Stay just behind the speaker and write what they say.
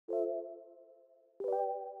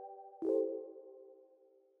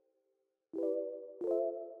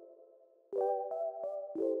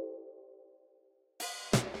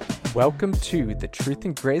Welcome to the Truth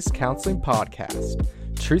and Grace Counseling Podcast.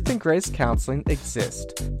 Truth and Grace Counseling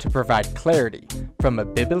exists to provide clarity from a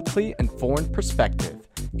biblically informed perspective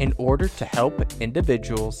in order to help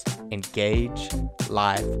individuals engage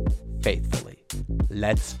life faithfully.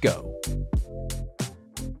 Let's go.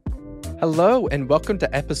 Hello, and welcome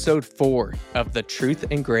to episode 4 of the Truth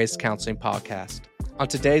and Grace Counseling Podcast. On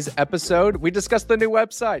today's episode, we discussed the new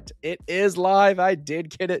website. It is live. I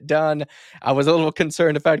did get it done. I was a little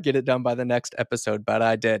concerned if I'd get it done by the next episode, but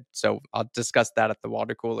I did. So I'll discuss that at the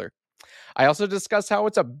water cooler. I also discussed how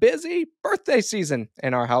it's a busy birthday season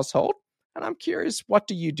in our household. And I'm curious, what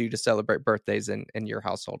do you do to celebrate birthdays in your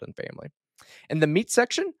household and family? In the meat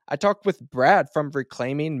section, I talked with Brad from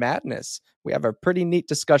Reclaiming Madness. We have a pretty neat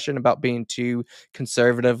discussion about being two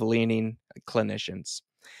conservative-leaning clinicians.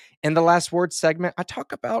 In the last word segment, I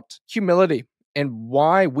talk about humility and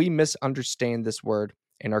why we misunderstand this word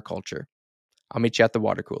in our culture. I'll meet you at the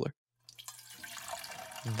water cooler.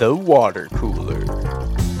 The water cooler.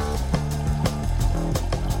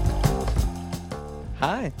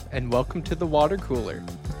 Hi, and welcome to the water cooler.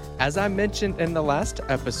 As I mentioned in the last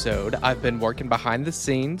episode, I've been working behind the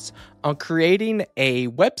scenes on creating a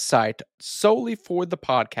website solely for the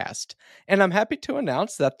podcast. And I'm happy to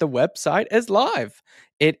announce that the website is live.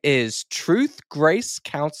 It is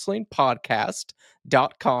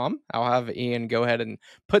truthgracecounselingpodcast.com. I'll have Ian go ahead and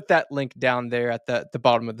put that link down there at the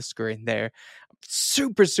bottom of the screen there.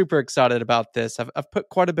 Super excited about this. I've put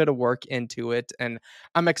quite a bit of work into it, and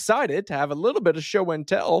I'm excited to have a little bit of show and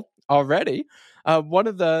tell already. One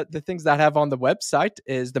of the things that I have on the website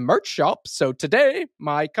is the merch shop. So today,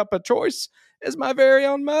 my cup of choice is my very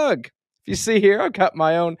own mug. If you see here, I've got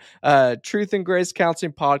my own Truth and Grace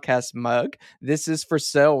Counseling Podcast mug. This is for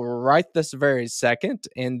sale right this very second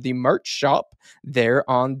in the merch shop there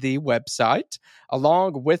on the website.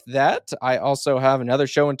 Along with that, I also have another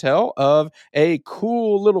show and tell of a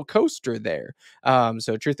cool little coaster there.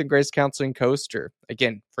 So Truth and Grace Counseling coaster,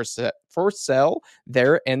 again, for sale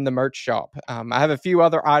there in the merch shop. I have a few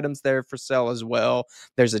other items there for sale as well.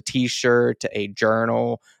 There's a t-shirt, a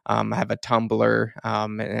journal. I have a tumbler,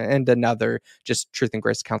 and another just Truth and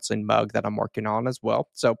Grace Counseling mug that I'm working on as well.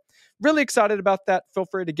 So really excited about that. Feel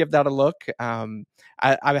free to give that a look.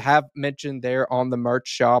 I have mentioned there on the merch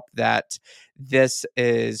shop that this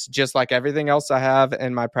is just like everything else I have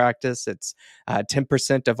in my practice. It's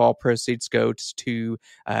 10% of all proceeds goes to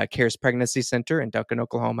CARES Pregnancy Center in Duncan,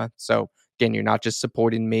 Oklahoma. So again, you're not just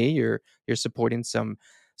supporting me, you're supporting some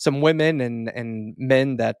women and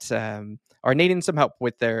men that are needing some help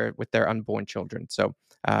with their unborn children. So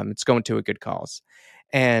it's going to a good cause.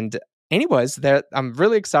 And anyways, I'm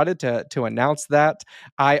really excited to announce that.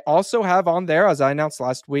 I also have on there, as I announced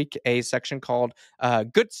last week, a section called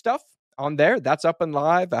Good Stuff on there. That's up and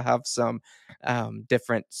live. I have some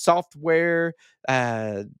different software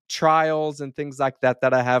trials and things like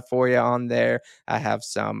that I have for you on there. I have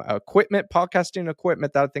some podcasting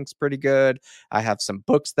equipment that I think is pretty good. I have some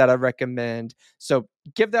books that I recommend. So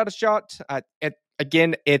give that a shot.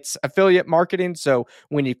 Again, it's affiliate marketing. So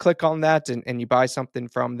when you click on that and you buy something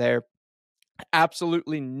from there,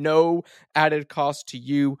 absolutely no added cost to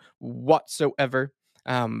you whatsoever.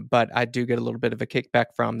 But I do get a little bit of a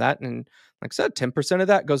kickback from that. And like I said, 10% of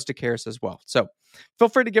that goes to CARES as well. So feel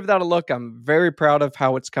free to give that a look. I'm very proud of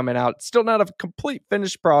how it's coming out. It's still not a complete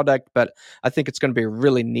finished product, but I think it's going to be a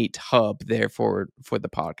really neat hub there for the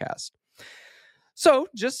podcast. So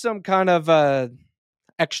just some kind of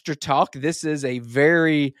extra talk. This is a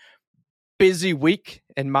very busy week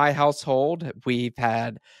in my household. We've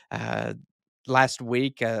had last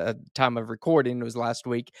week, time of recording was last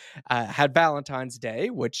week, had Valentine's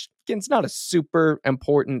Day, which again, it's not a super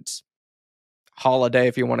important holiday,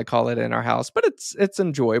 if you want to call it, in our house, but it's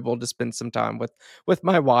enjoyable to spend some time with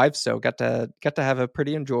my wife. So got to have a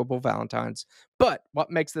pretty enjoyable Valentine's. But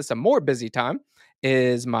what makes this a more busy time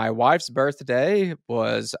is my wife's birthday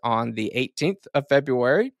was on the 18th of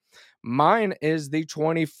February. Mine is the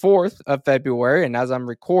 24th of February, and as I'm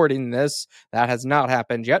recording this, that has not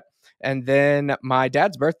happened yet. And then my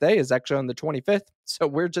dad's birthday is actually on the 25th. So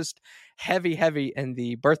we're just heavy in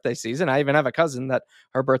the birthday season. I even have a cousin that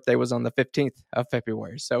her birthday was on the 15th of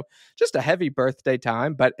February. So just a heavy birthday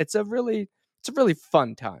time, but it's a really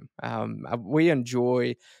fun time. We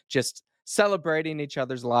enjoy just celebrating each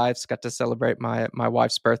other's lives. Got to celebrate my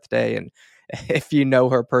wife's birthday, and if you know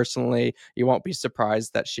her personally, you won't be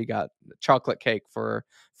surprised that she got chocolate cake for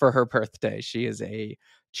her birthday. She is a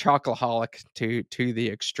chocoholic to the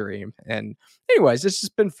extreme. And anyways, it's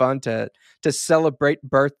just been fun to celebrate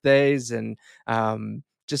birthdays and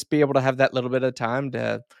just be able to have that little bit of time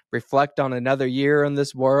to reflect on another year in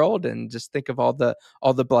this world and just think of all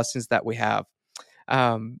the blessings that we have.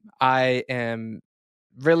 I am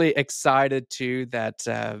really excited too that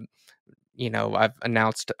I've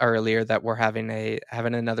announced earlier that we're having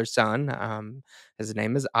another son. His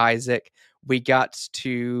name is Isaac. We got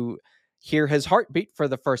to hear his heartbeat for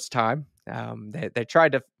the first time. They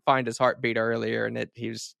tried to find his heartbeat earlier, and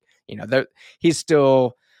he's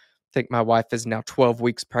still. I think my wife is now 12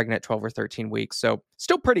 weeks pregnant, 12 or 13 weeks. So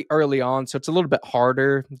still pretty early on. So it's a little bit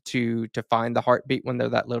harder to find the heartbeat when they're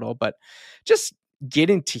that little, but just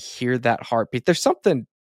getting to hear that heartbeat, there's something,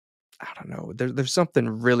 I don't know, there's something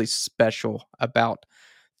really special about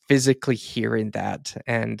physically hearing that.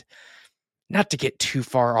 And not to get too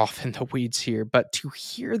far off in the weeds here, but to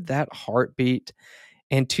hear that heartbeat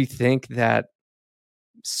and to think that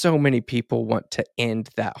so many people want to end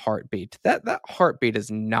that heartbeat. That heartbeat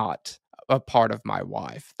is not a part of my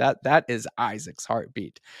wife. That is Isaac's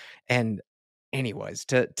heartbeat. And anyways,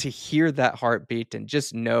 to hear that heartbeat and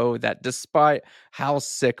just know that despite how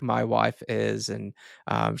sick my wife is, and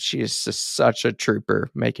she is just such a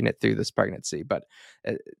trooper making it through this pregnancy, but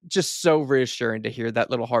just so reassuring to hear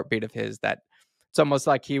that little heartbeat of his, that it's almost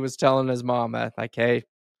like he was telling his mama, like, hey,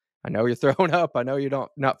 I know you're throwing up. I know you're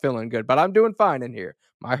not feeling good, but I'm doing fine in here.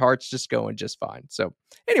 My heart's just going just fine. So,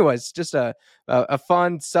 anyways, just a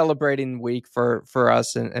fun celebrating week for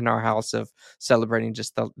us in our house, of celebrating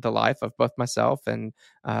just the life of both myself and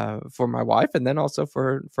for my wife, and then also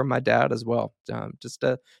for my dad as well. Just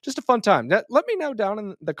a fun time. Let me know down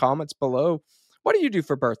in the comments below, what do you do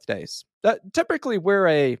for birthdays? Typically we're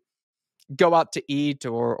a go out to eat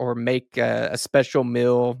or make a special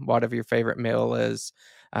meal, whatever your favorite meal is.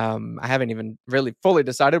 I haven't even really fully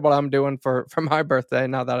decided what I'm doing for my birthday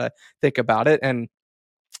now that I think about it. And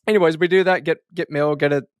anyways, we do that, get meal,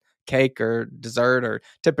 get a cake or dessert, or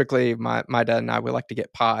typically my dad and I, we like to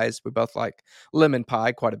get pies. We both like lemon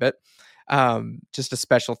pie quite a bit. Just a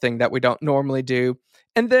special thing that we don't normally do.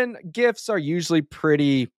 And then gifts are usually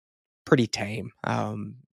pretty tame.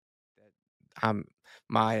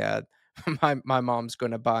 My my mom's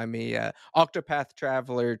going to buy me Octopath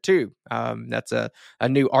Traveler 2. That's a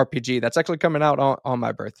new RPG that's actually coming out on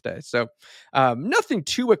my birthday. So nothing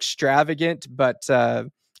too extravagant, but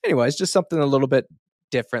anyways, just something a little bit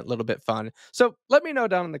different, a little bit fun. So let me know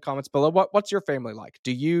down in the comments below, what's your family like?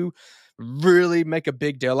 Do you really make a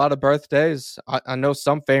big deal out of birthdays? I know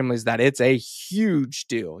some families that it's a huge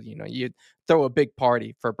deal. You throw a big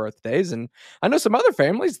party for birthdays, and I know some other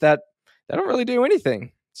families that they don't really do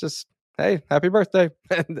anything. It's just, hey, happy birthday,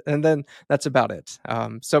 and then that's about it.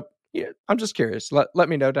 So yeah, I'm just curious. Let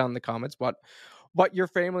me know down in the comments what your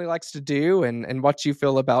family likes to do, and what you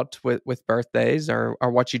feel about with birthdays, or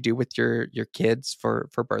what you do with your kids for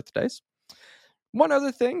birthdays. One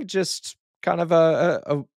other thing, just kind of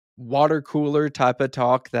a water cooler type of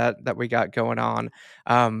talk that we got going on.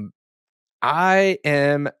 I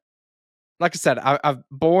am, like I said, I've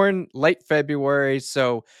born late February,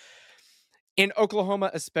 so in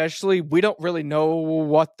Oklahoma, especially, we don't really know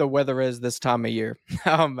what the weather is this time of year.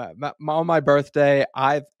 On my birthday,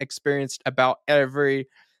 I've experienced about every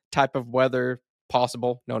type of weather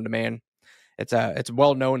possible known to man. It's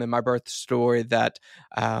well known in my birth story that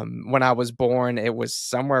when I was born, it was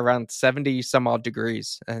somewhere around 70 some odd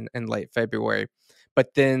degrees in late February.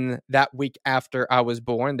 But then that week after I was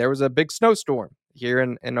born, there was a big snowstorm here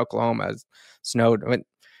in Oklahoma. It snowed. I mean,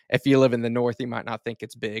 if you live in the north, you might not think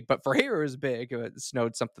it's big, but for here it was big. It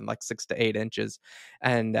snowed something like 6 to 8 inches,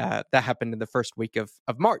 and that happened in the first week of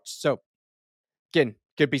March. So again,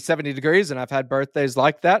 could be 70 degrees, and I've had birthdays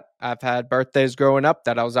like that. I've had birthdays growing up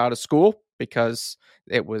that I was out of school because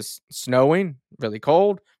it was snowing, really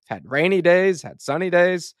cold. Had rainy days, had sunny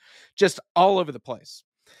days, just all over the place.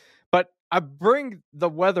 But I bring the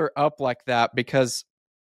weather up like that because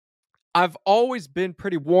I've always been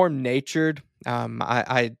pretty warm natured.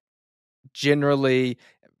 I generally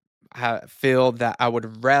feel that I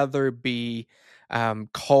would rather be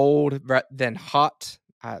cold than hot.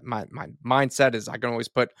 My mindset is I can always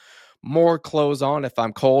put more clothes on if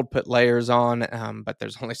I'm cold, put layers on, but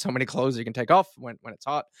there's only so many clothes you can take off when it's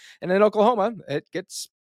hot. And in Oklahoma, it gets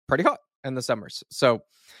pretty hot in the summers. So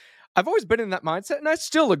I've always been in that mindset, and I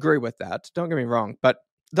still agree with that. Don't get me wrong. But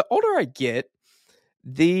the older I get,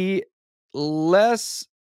 the less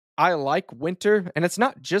I like winter. And it's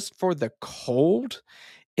not just for the cold.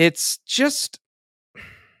 It's just,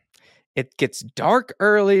 it gets dark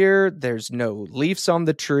earlier. There's no leaves on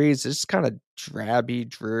the trees. It's kind of drabby,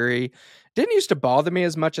 dreary. Didn't used to bother me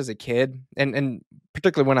as much as a kid. And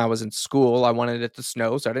particularly when I was in school, I wanted it to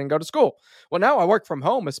snow, so I didn't go to school. Well, now I work from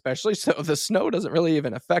home, especially, so the snow doesn't really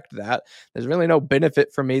even affect that. There's really no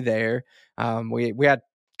benefit for me there. We had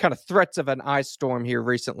kind of threats of an ice storm here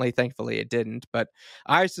recently. Thankfully, it didn't. But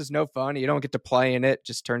ice is no fun. You don't get to play in it.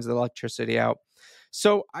 Just turns the electricity out.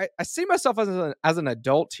 So I see myself as an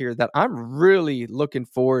adult here that I'm really looking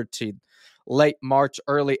forward to late March,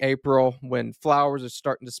 early April, when flowers are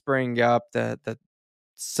starting to spring up. The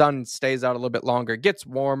sun stays out a little bit longer, gets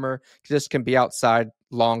warmer, just can be outside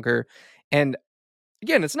longer. And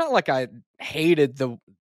again, it's not like I hated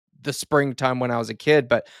the springtime when I was a kid,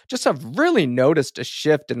 but just have really noticed a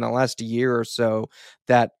shift in the last year or so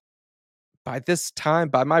that by this time,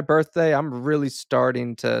 by my birthday, I'm really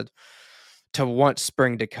starting to want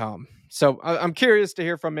spring to come. So I'm curious to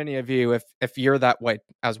hear from any of you if you're that way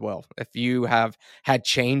as well. If you have had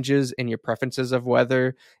changes in your preferences of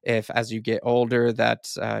weather, if as you get older that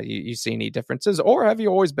you see any differences, or have you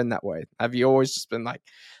always been that way? Have you always just been like,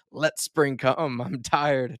 let spring come? I'm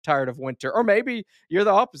tired of winter. Or maybe you're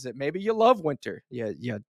the opposite. Maybe you love winter.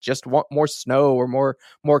 You just want more snow or more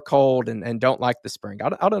cold and don't like the spring.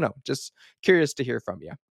 I don't know. Just curious to hear from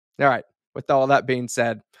you. All right. With all that being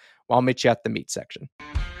said, well, I'll meet you at the meat section.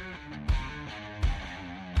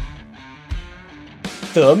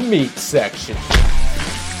 The meat section.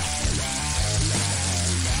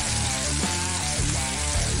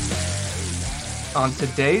 On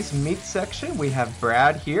today's meat section, we have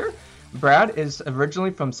Brad here. Brad is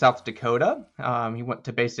originally from South Dakota. He went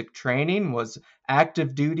to basic training, was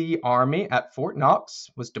active duty Army at Fort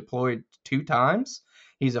Knox, was deployed 2 times.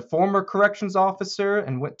 He's a former corrections officer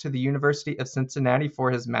and went to the University of Cincinnati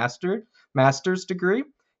for his master's degree.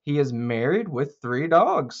 He is married with 3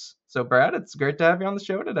 dogs. So, Brad, it's great to have you on the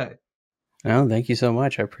show today. Oh, thank you so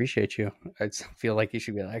much. I appreciate you. I feel like you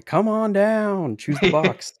should be like, come on down, choose the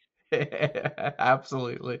box.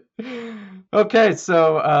 Absolutely. Okay,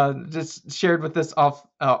 so just shared with this off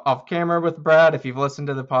camera with Brad. If you've listened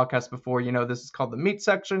to the podcast before, you know this is called the meat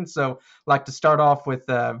section. So I'd like to start off with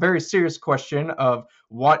a very serious question of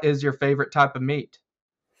what is your favorite type of meat?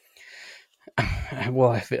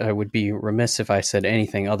 Well, I would be remiss if I said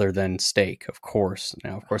anything other than steak, of course.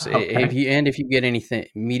 Now, of course, Okay. if you get anything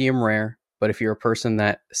medium rare, but if you're a person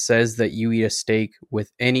that says that you eat a steak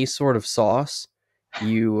with any sort of sauce,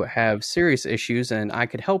 you have serious issues, and I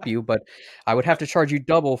could help you, but I would have to charge you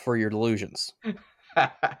double for your delusions.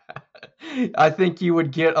 I think you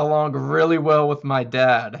would get along really well with my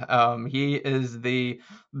dad. He is the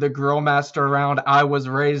grill master around. I was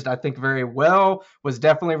raised, I think, very well. Was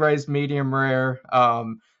definitely raised medium rare.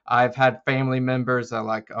 I've had family members that are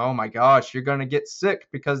like, oh my gosh, you're gonna get sick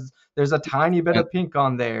because there's a tiny bit of pink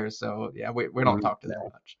on there. So yeah, we don't talk to that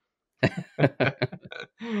much.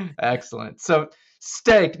 Excellent. So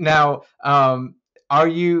steak. Now, do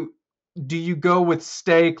you go with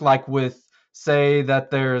steak like with, say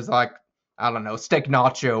that there's like, I don't know, steak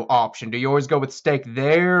nacho option? Do you always go with steak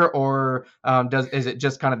there, or is it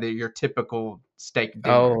just kind of your typical steak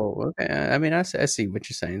dinner? Oh, okay. I mean, I see what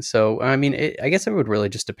you're saying. So, I mean, I guess it would really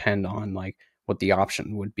just depend on like what the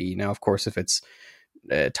option would be. Now, of course, if it's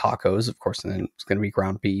tacos, of course, then it's going to be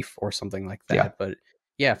ground beef or something like that. Yeah. But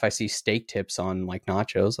yeah, if I see steak tips on like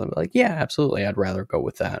nachos, I'm like, yeah, absolutely, I'd rather go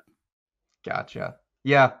with that. Gotcha.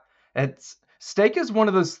 Yeah, steak is one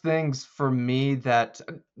of those things for me that,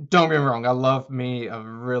 don't get me wrong, I love me a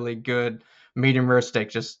really good medium rare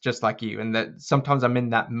steak, just like you, and that sometimes I'm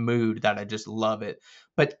in that mood that I just love it.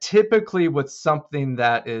 But typically with something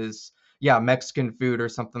that is, Mexican food or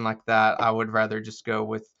something like that, I would rather just go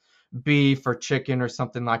with beef or chicken or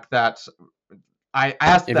something like that. I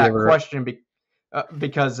asked that question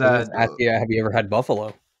because have you ever had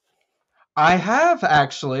buffalo? I have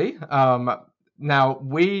actually. Now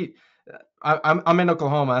I'm in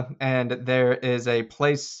Oklahoma, and there is a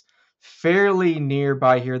place fairly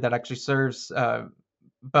nearby here that actually serves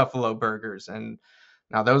buffalo burgers, and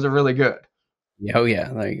now those are really good. Oh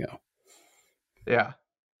yeah, there you go. Yeah.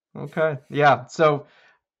 Okay. Yeah. So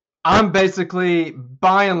I'm basically,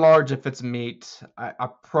 by and large, if it's meat, I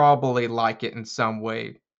probably like it in some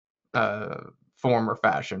way, form or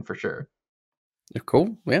fashion for sure.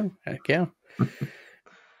 Cool. Yeah. Heck yeah.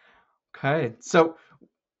 Okay. So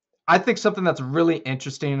I think something that's really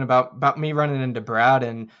interesting about me running into Brad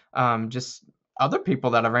and just other people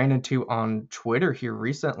that I ran into on Twitter here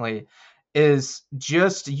recently is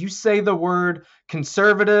just, you say the word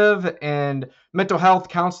conservative and mental health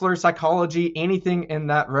counselor, psychology, anything in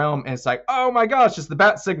that realm, and it's like, oh my gosh, it's the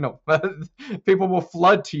bat signal. People will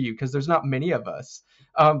flood to you because there's not many of us.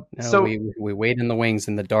 So we wait in the wings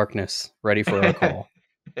in the darkness, ready for a call.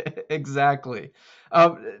 Exactly.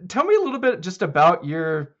 Tell me a little bit just about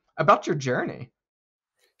your journey.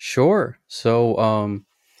 Sure. So,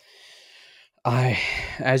 I,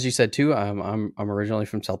 as you said too, I'm originally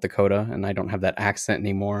from South Dakota, and I don't have that accent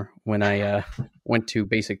anymore. When I went to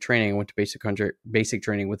basic training, I went to basic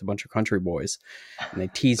training with a bunch of country boys, and they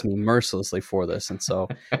teased me mercilessly for this. And so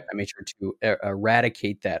I made sure to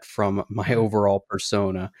eradicate that from my overall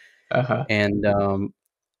persona. Uh-huh. And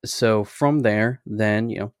so from there,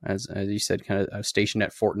 then as you said, kind of I was stationed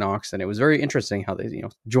at Fort Knox, and it was very interesting how they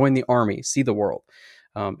join the army, see the world.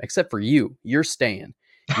 Except for you're staying.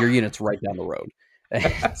 Your unit's right down the road.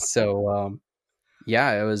 So yeah,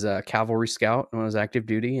 I was a cavalry scout when I was active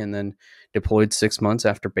duty, and then deployed 6 months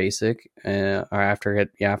after basic, or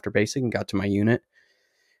after basic, and got to my unit.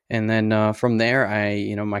 And then from there,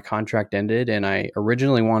 my contract ended, and I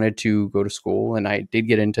originally wanted to go to school, and I did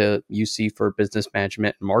get into UC for business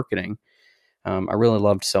management and marketing. I really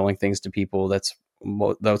loved selling things to people. That's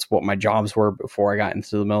what my jobs were before I got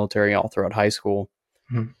into the military, all throughout high school.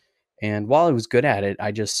 Mhm. And while I was good at it,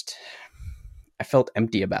 I felt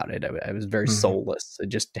empty about it. I was very Mhm. soulless. It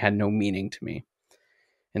just had no meaning to me.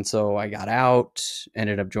 And so I got out,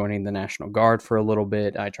 ended up joining the National Guard for a little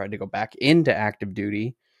bit. I tried to go back into active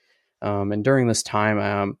duty. And during this time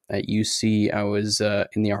at UC, I was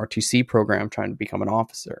in the ROTC program trying to become an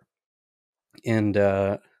officer. And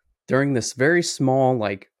during this very small,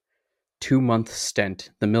 like 2 month stint,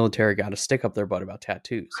 the military got a stick up their butt about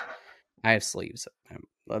tattoos. I have sleeves.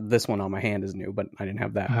 This one on my hand is new, but I didn't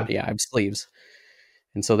have that. But Uh-huh. yeah, I have sleeves.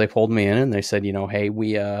 And so they pulled me in and they said, hey,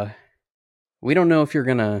 we don't know if you're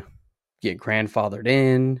gonna get grandfathered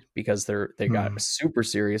in, because they got Mhm. super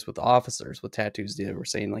serious with the officers with tattoos. They were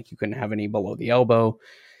saying like you couldn't have any below the elbow.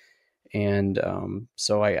 And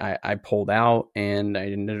so I pulled out, and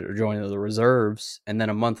I ended up joining the reserves. And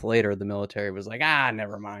then a month later, the military was like,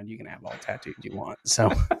 never mind, you can have all tattoos you want.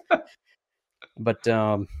 So, but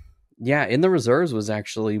yeah, in the reserves was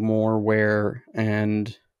actually more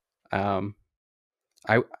um,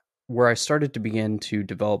 I where I started to begin to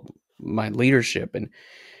develop my leadership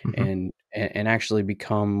Mhm. and actually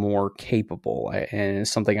become more capable. And it's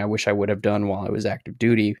something I wish I would have done while I was active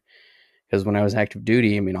duty, because when I was active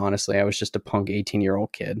duty, I mean, honestly, I was just a punk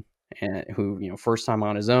 18-year-old kid, and who, first time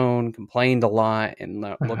on his own, complained a lot, and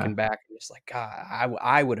Uh-huh. looking back, I'm just like, God,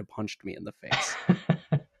 I would have punched me in the face.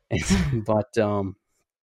 But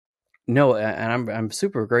no, and I'm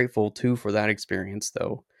super grateful too for that experience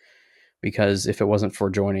though, because if it wasn't for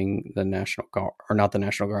joining the National Guard, or not the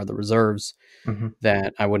National Guard, the reserves, Mhm.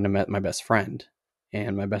 that I wouldn't have met my best friend.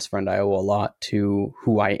 And my best friend, I owe a lot to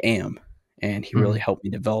who I am. And he really Mhm. helped me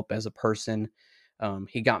develop as a person.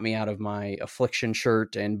 He got me out of my affliction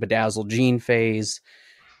shirt and bedazzled jean phase.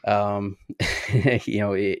 Um,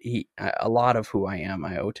 a lot of who I am,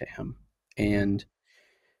 I owe to him. And,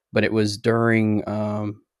 but it was during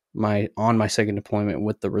my second deployment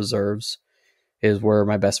with the reserves is where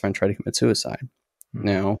my best friend tried to commit suicide. Mhm.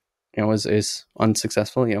 Now, is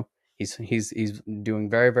unsuccessful. He's doing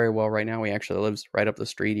very, very well right now. He actually lives right up the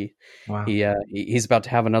street. Wow. He's about to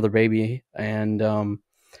have another baby, and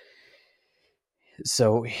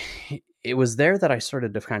so it was there that I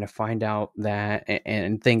started to kind of find out that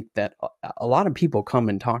and think that a lot of people come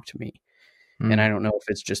and talk to me. And I Mm. don't know if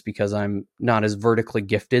it's just because I'm not as vertically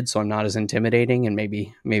gifted, so I'm not as intimidating, and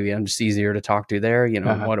maybe I'm just easier to talk to there,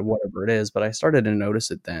 Uh-huh. whatever it is. But I started to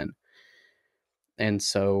notice it then. And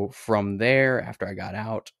so from there, after I got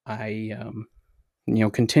out, I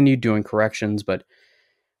continued doing corrections, but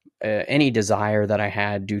any desire that I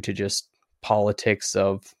had due to just politics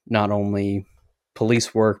of not only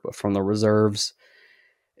police work but from the reserves,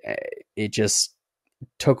 uh, it just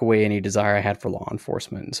took away any desire I had for law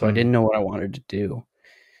enforcement. So I Mm. didn't know what I wanted to do.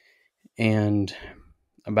 And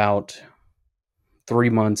about 3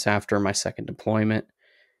 months after my second deployment,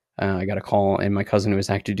 I got a call, and my cousin, who was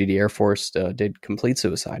active duty Air Force, did complete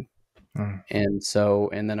suicide. Mm.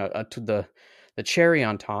 And then the cherry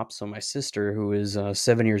on top. So my sister, who is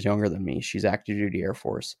 7 years younger than me, she's active duty Air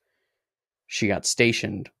Force. She got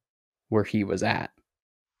stationed where he was at,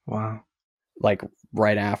 Wow. like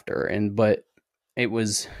right after. And but it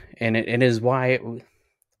was, and it is why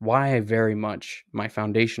I very much my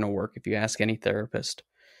foundational work. If you ask any therapist,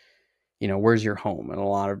 where's your home, and a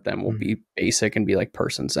lot of them will Mm. be basic and be like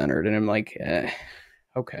person centered, and I'm like,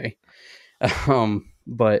 okay,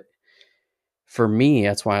 but for me,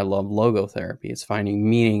 that's why I love logotherapy. It's finding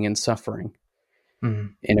meaning in suffering.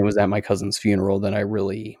 Mm. And it was at my cousin's funeral that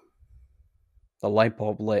the light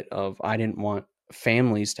bulb lit of, I didn't want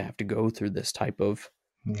families to have to go through this type of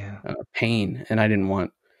Yeah. pain. And I didn't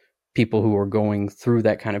want people who are going through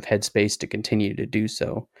that kind of headspace to continue to do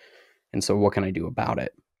so. And so what can I do about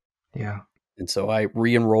it? Yeah. And so I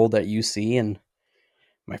re-enrolled at UC, and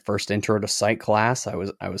my first intro to psych class, I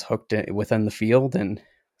was hooked within the field. And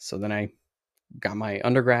so then I got my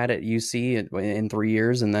undergrad at UC in 3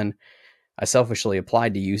 years. And then I selfishly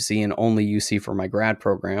applied to UC and only UC for my grad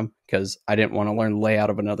program because I didn't want to learn the layout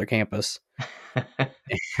of another campus.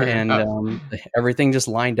 Fair And enough. everything just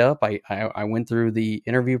lined up. I went through the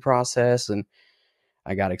interview process and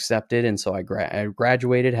I got accepted. And so I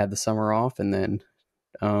graduated, had the summer off, and then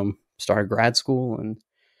started grad school. And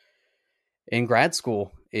in grad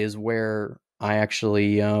school is where I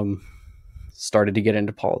actually started to get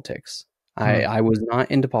into politics. Hmm. I was not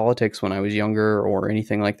into politics when I was younger or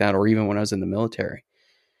anything like that, or even when I was in the military.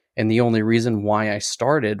 And the only reason why I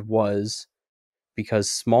started was because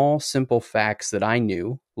small, simple facts that I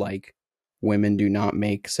knew, like women do not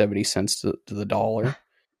make 70 cents to the dollar,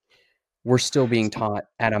 were still being taught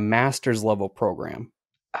at a master's level program.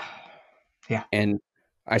 Yeah. And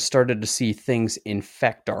I started to see things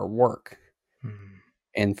infect our work. Hmm.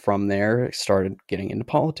 And from there, I started getting into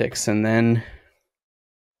politics. And then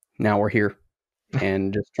now we're here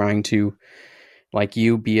and just trying to, like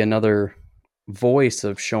you, be another voice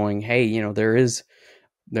of showing, hey,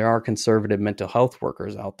 there are conservative mental health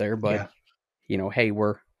workers out there, but Yeah. hey,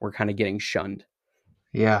 we're kind of getting shunned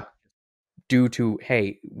Yeah. due to,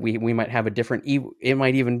 hey, we might have a different, it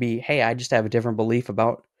might even be, hey, I just have a different belief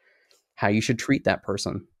about how you should treat that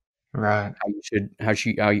person, Right.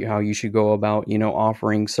 how you should go about,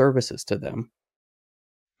 offering services to them.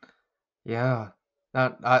 Yeah.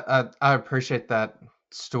 I appreciate that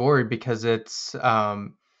story because it's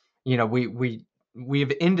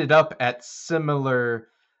we've ended up at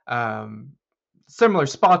um similar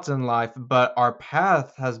spots in life, but our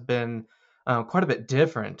path has been quite a bit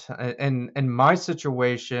different. In my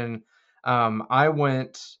situation, I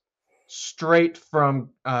went straight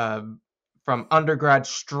from undergrad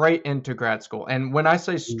straight into grad school. And when I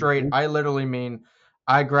say straight, Mhm. I literally mean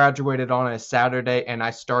I graduated on a Saturday and I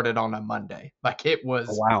started on a Monday. Like it Oh, was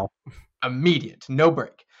wow. immediate, no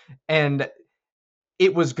break. And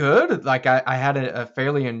it was good. Like I had a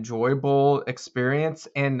fairly enjoyable experience.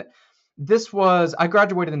 And I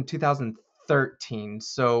graduated in 2013.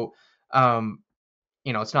 So, um,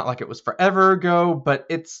 it's not like it was forever ago, but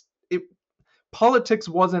it politics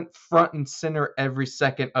wasn't front and center every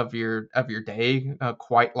second of your day,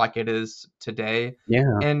 quite like it is today.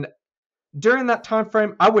 Yeah. And during that time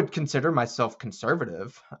frame, I would consider myself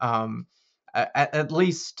conservative, at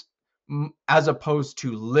least as opposed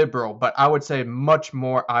to liberal. But I would say much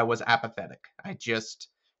more I was apathetic. I just,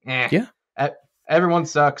 eh, Yeah. e- everyone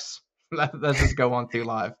sucks. Let's just go on through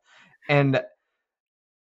life. And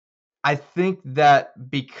I think that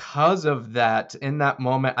because of that, in that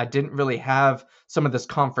moment, I didn't really have some of this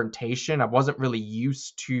confrontation. I wasn't really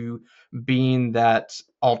used to being that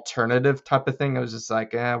alternative type of thing. I was just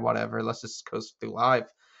like, whatever, let's just coast through life.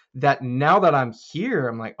 That now that I'm here,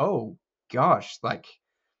 I'm like, oh gosh, like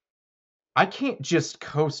I can't just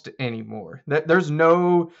coast anymore. There's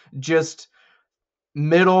no just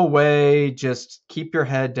middle way, just keep your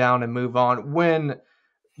head down and move on when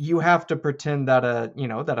you have to pretend that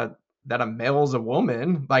a male's a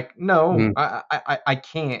woman. Like, no, Mhm. I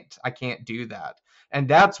can't do that. And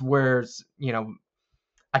that's where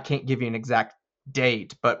I can't give you an exact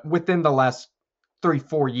date, but within the last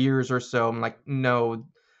 3-4 years or so, I'm like, no,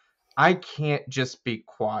 I can't just be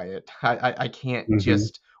quiet. I can't Mhm.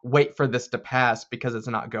 just wait for this to pass because it's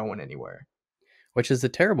not going anywhere. Which is a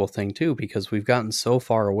terrible thing too, because we've gotten so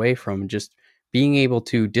far away from just being able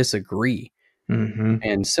to disagree. Mm-hmm.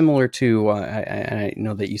 And similar to, I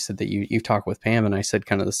know that you said that you talked with Pam, and I said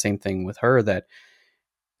kind of the same thing with her. That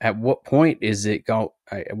at what point is it go?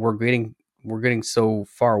 We're getting so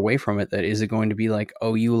far away from it that is it going to be like,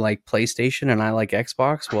 oh, you like PlayStation and I like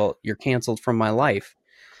Xbox? Well, you're canceled from my life.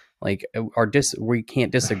 Like we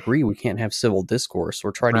can't disagree. We can't have civil discourse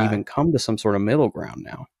or try to Right. even come to some sort of middle ground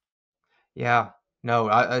now. Yeah.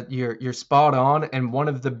 No, you're spot on. And one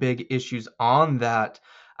of the big issues on that,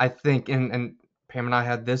 I think, and Pam and I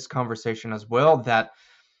had this conversation as well, that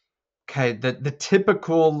okay, the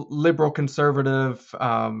typical liberal conservative,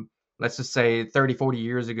 let's just say 30-40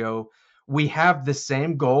 years ago, we have the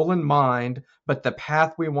same goal in mind, but the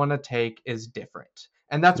path we want to take is different.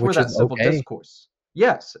 And that's where Which is that civil okay. discourse.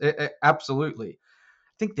 Yes, absolutely.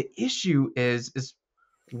 I think the issue is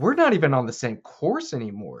we're not even on the same course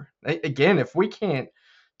anymore. Again, if we can't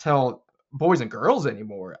tell boys and girls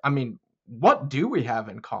anymore, I mean, what do we have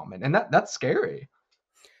in common? And that's scary.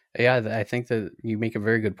 Yeah, I think that you make a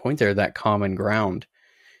very good point there, that common ground.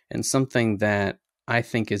 And something that I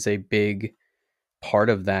think is a big part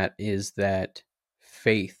of that is that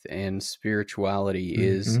faith and spirituality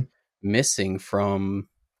is Hmm. missing from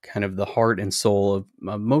kind of the heart and soul of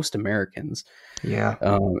most Americans, Yeah.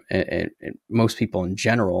 and most people in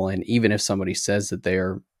general. And even if somebody says that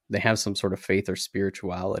they have some sort of faith or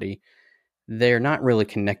spirituality, they're not really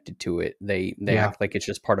connected to it. They Yeah. act like it's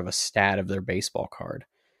just part of a stat of their baseball card.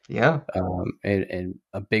 Yeah. And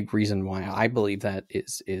a big reason why I believe that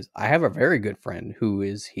is I have a very good friend who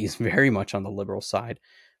is he's very much on the liberal side,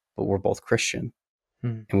 but we're both Christian,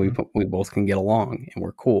 and Hmm. we both can get along, and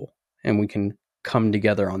we're cool, and we can come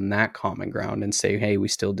together on that common ground and say, hey, we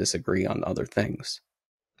still disagree on other things.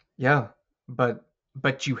 Yeah, but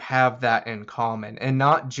you have that in common, and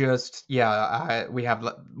not just, yeah, we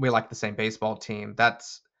like the same baseball team.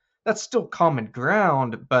 That's still common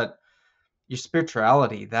ground, but your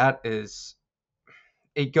spirituality, that is,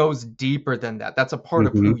 it goes deeper than that. That's a part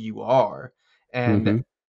of Mm-hmm. who you are. And Mm-hmm.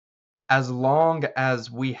 as long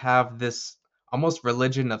as we have this almost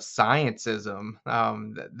religion of scientism,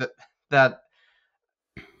 that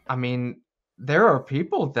I mean, there are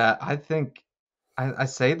people that I think, I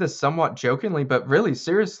say this somewhat jokingly, but really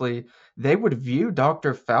seriously, they would view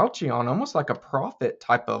Dr. Fauci on almost like a prophet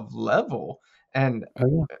type of level. And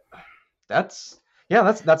Oh yeah, that's, yeah,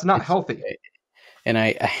 that's not it's healthy. and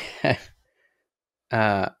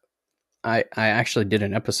uh, I actually did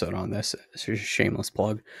an episode on this. It's a shameless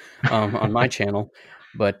plug, on my channel.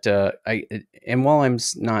 But and while I'm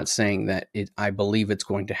not saying that I believe it's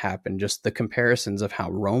going to happen, just the comparisons of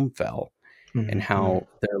how Rome fell and Mhm. how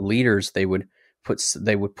their leaders they would put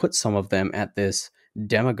some of them at this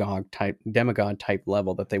demigod type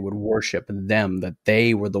level, that they would worship them, that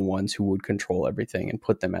they were the ones who would control everything and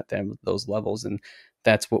put them at those levels. And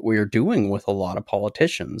that's what we're doing with a lot of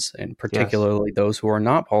politicians, and Yes. particularly those who are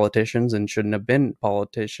not politicians and shouldn't have been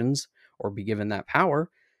politicians or be given that power.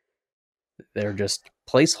 They're just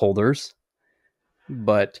placeholders.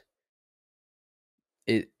 But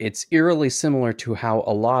it's eerily similar to how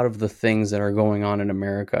a lot of the things that are going on in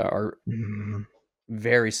America are Mhm.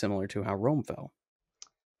 very similar to how Rome fell.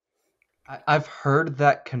 I've heard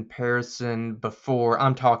that comparison before.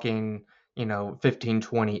 I'm talking, 15,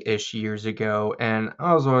 20-ish years ago, and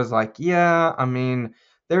I was always like, yeah, I mean,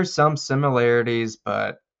 there's some similarities,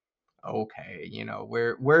 but okay,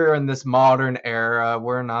 we're in this modern era.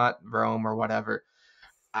 We're not Rome or whatever.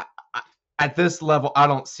 I, I, at this level, I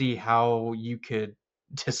don't see how you could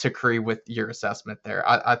disagree with your assessment there.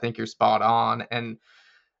 I think you're spot on. And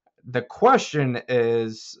the question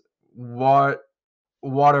is, what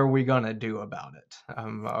what are we going to do about it?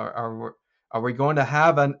 Are we going to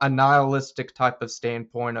have a nihilistic type of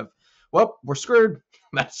standpoint of, well, we're screwed.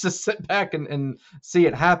 Let's just sit back and see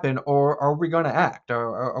it happen, or are we going to act,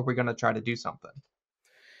 or are we going to try to do something?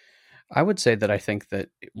 I would say that I think that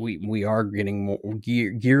we are getting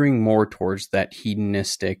gearing more towards that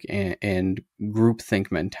hedonistic and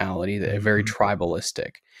groupthink mentality, that very Hmm.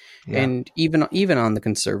 tribalistic. Yeah, And even on the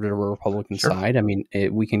conservative or Republican sure. side, I mean,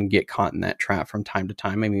 we can get caught in that trap from time to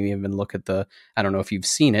time. I mean, even look at I don't know if you've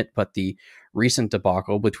seen it, but the recent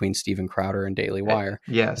debacle between Steven Crowder and Daily Wire.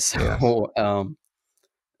 Yes, yes. So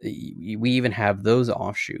we even have those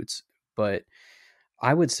offshoots. But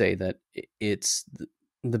I would say that it's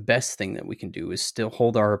the best thing that we can do is still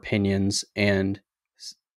hold our opinions and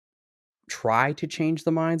try to change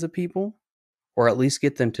the minds of people, or at least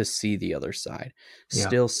get them to see the other side. Yeah,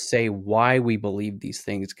 Still say why we believe these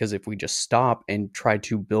things, because if we just stop and try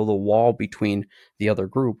to build a wall between the other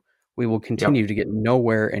group, we will yep. continue to get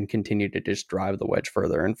nowhere and continue to just drive the wedge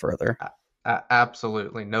further and further.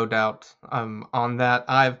 Absolutely, no doubt. On that,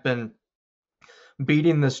 I've been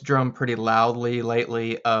beating this drum pretty loudly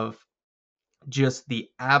lately of just the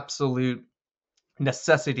absolute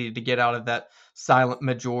necessity to get out of that silent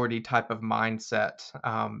majority type of mindset.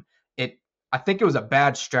 It I think it was a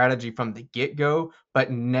bad strategy from the get go,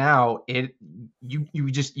 but now you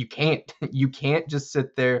can't you can't just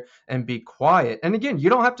sit there and be quiet. And again, you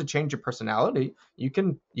don't have to change your personality. You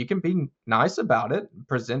can be nice about it,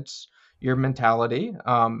 present your mentality.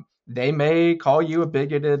 They may call you a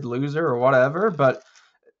bigoted loser or whatever, but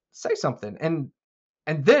say something. And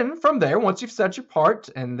then from there, once you've said your part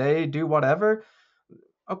and they do whatever,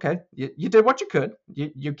 okay, you did what you could.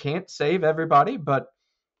 You can't save everybody, but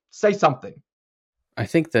say something. I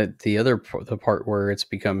think that the part where it's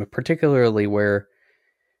become particularly where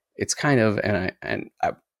it's kind of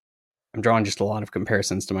I'm drawing just a lot of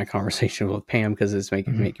comparisons to my conversation with Pam, because it's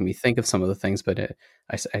Mhm. making me think of some of the things. But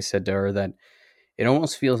I said to her that it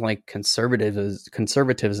almost feels like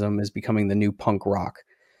conservatism is becoming the new punk rock.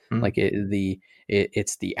 Mm. Like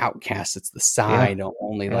it's the outcast, it's the Yeah, side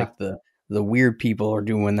only, yeah. like the weird people are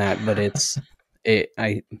doing that, but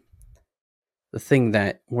the thing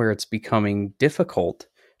that where it's becoming difficult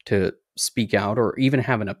to speak out or even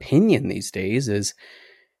have an opinion these days is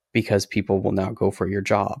because people will now go for your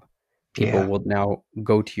job. People Yeah. will now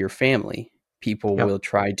go to your family. People Yep. will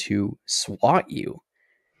try to swat you.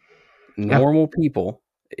 Yeah. Normal people,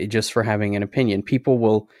 just for having an opinion.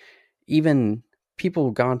 Even people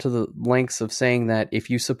have gone to the lengths of saying that if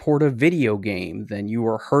you support a video game, then you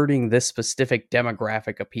are hurting this specific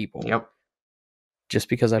demographic of people. Yep. Just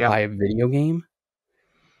because I Yep. buy a video game.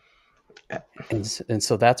 And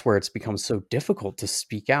so that's where it's become so difficult to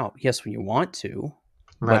speak out. Yes, when you want to,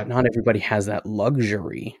 but Right. not everybody has that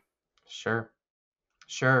luxury. Sure.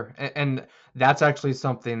 Sure. And that's actually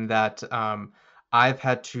something that I've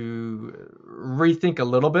had to rethink a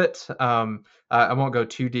little bit. I won't go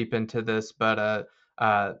too deep into this, but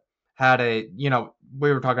had a,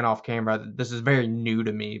 we were talking off camera. This is very new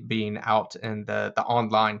to me being out in the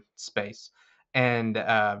online space, and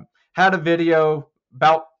had a video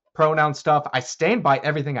about pronoun stuff. I stand by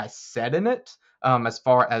everything I said in it, as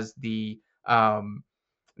far as the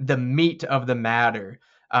meat of the matter,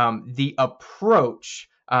 the approach,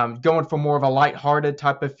 going for more of a lighthearted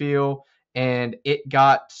type of feel, and it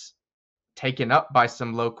got taken up by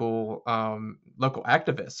some local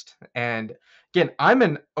activist. And again, I'm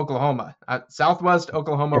in Oklahoma, Southwest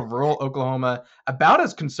Oklahoma, rural Oklahoma, about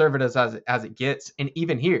as conservative as it gets, and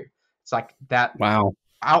even here, it's like that Wow.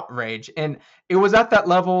 outrage. And it was at that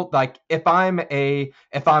level, like if I'm a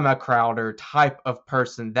Crowder type of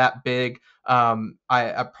person that big,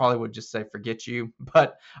 I probably would just say forget you.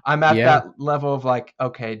 But I'm at Yeah. that level of like,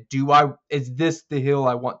 okay, is this the hill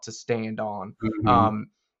I want to stand on? Mm-hmm.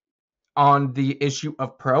 On the issue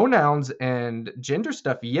of pronouns and gender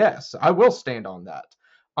stuff, yes, I will stand on that.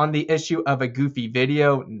 On the issue of a goofy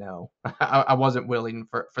video, no, I wasn't willing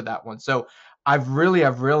for that one. So I've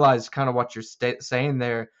realized kind of what you're saying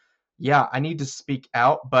there. Yeah, I need to speak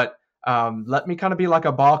out, but let me kind of be like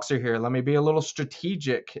a boxer here. Let me be a little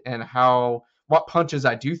strategic in what punches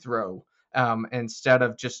I do throw, instead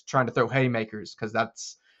of just trying to throw haymakers, because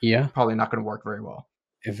that's Yeah. probably not going to work very well.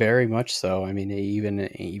 Very much so. I mean,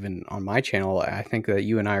 even on my channel, I think that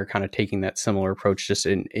you and I are kind of taking that similar approach, just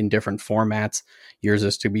in different formats. Yours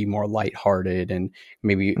is to be more lighthearted and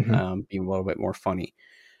maybe Mhm. be a little bit more funny.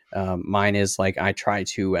 Mine is like I try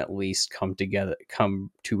to at least come to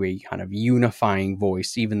a kind of unifying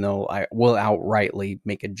voice, even though I will outrightly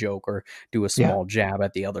make a joke or do a Yeah, small jab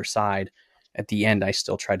at the other side. At the end, I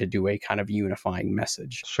still try to do a kind of unifying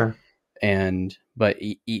message. sure. And but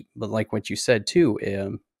like what you said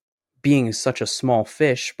too, being such a small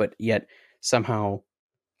fish, but yet somehow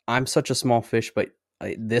I'm such a small fish, but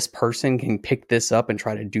this person can pick this up and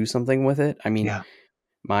try to do something with it. I mean, Yeah.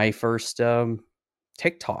 my first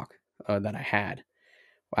TikTok that I had,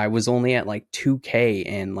 I was only at like 2K,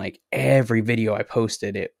 and like every video I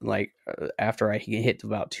posted it like after I hit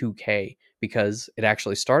about 2K, because it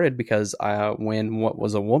actually started because when What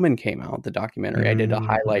Was a Woman came out, the documentary, I did a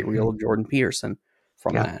highlight reel Mhm. of Jordan Peterson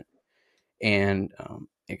from Yeah. that, and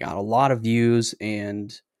it got a lot of views.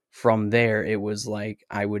 And from there, it was like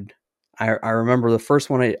I remember the first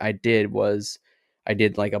one I did was I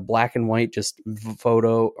did like a black and white just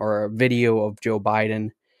photo or a video of Joe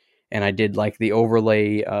Biden, and I did like the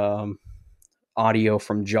overlay audio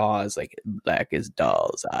from Jaws, like black as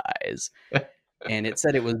doll's eyes, and it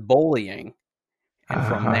said it was bullying. And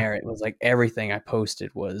from Uh-huh. there, it was like everything I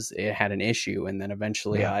posted was it had an issue. And then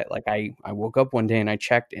eventually, Yeah. I woke up one day and I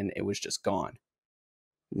checked, and it was just gone.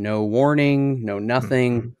 No warning, no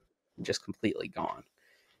nothing, Mhm. just completely gone.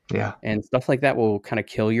 Yeah. And stuff like that will kind of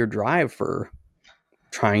kill your drive for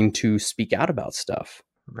trying to speak out about stuff.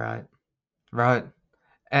 Right. Right.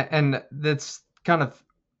 And that's kind of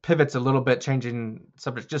pivots a little bit, changing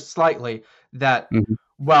subject just slightly, that Mhm.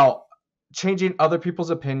 while changing other people's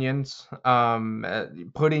opinions,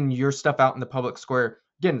 putting your stuff out in the public square,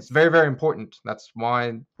 again, it's very, very important. That's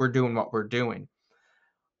why we're doing what we're doing.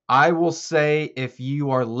 I will say, if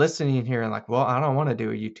you are listening here and like, well, I don't want to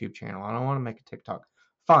do a YouTube channel, I don't want to make a TikTok,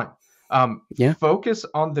 fine. Yeah. Focus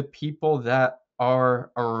on the people that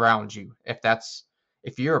are around you.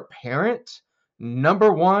 If you're a parent,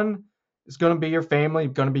 number one is going to be your family,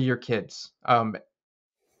 going to be your kids.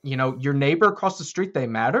 Your neighbor across the street, they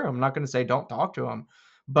matter. I'm not going to say don't talk to them,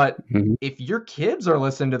 but Mhm. if your kids are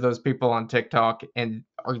listening to those people on TikTok and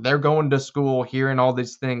or they're going to school hearing all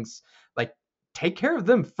these things, like, take care of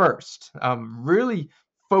them first. Really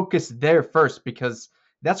focus there first, because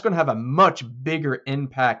that's going to have a much bigger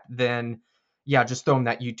impact than, yeah, just throwing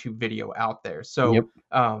that YouTube video out there. So Yep.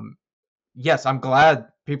 yes, I'm glad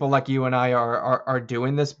people like you and I are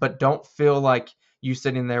doing this, but don't feel like you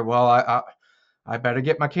sitting there, well, I better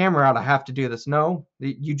get my camera out. I have to do this. No,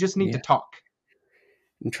 you just need to Yeah. talk.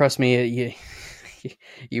 And trust me,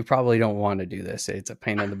 you probably don't want to do this. It's a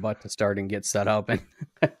pain in the butt to start and get set up, and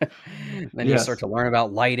then you start Yes. to learn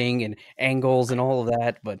about lighting and angles and all of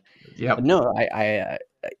that. But Yep. no,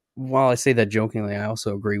 while I say that jokingly, I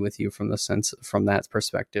also agree with you from that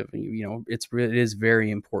perspective. You know, it is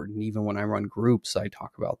very important. Even when I run groups, I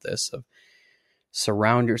talk about this of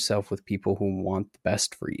surround yourself with people who want the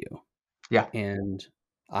best for you. Yeah. And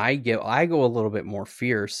I go a little bit more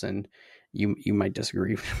fierce, and you might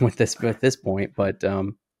disagree with this point, but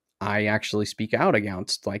I actually speak out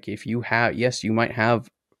against, like, if you have, yes, you might have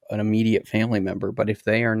an immediate family member, but if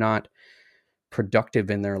they are not productive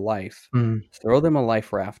in their life, Mm. throw them a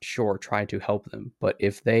life raft. Sure, try to help them, but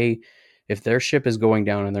if their ship is going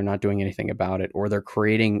down and they're not doing anything about it, or they're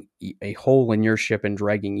creating a hole in your ship and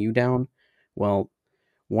dragging you down, well,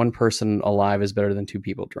 one person alive is better than two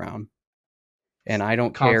people drown. And I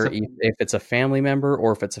don't care Concept. if it's a family member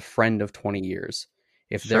or if it's a friend of 20 years.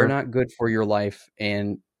 If they're Sure. not good for your life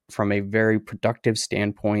and from a very productive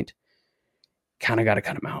standpoint, kind of got to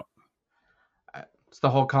cut them out. It's the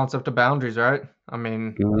whole concept of boundaries, right? I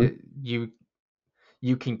mean, Mm-hmm.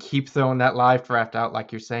 you can keep throwing that life draft out,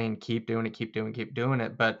 like you're saying, keep doing it, keep doing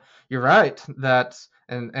it. But you're right that,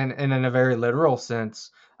 and in a very literal sense,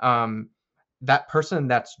 um, that person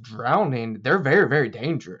that's drowning, they're very, very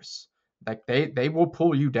dangerous. Like they will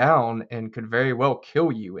pull you down and could very well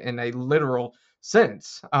kill you in a literal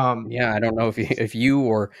sense. Yeah, I don't know if you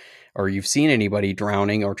or you've seen anybody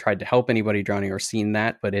drowning or tried to help anybody drowning or seen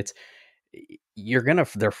that, but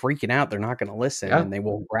they're freaking out. They're not gonna listen, Yeah, and they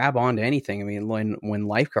will grab onto anything. I mean, when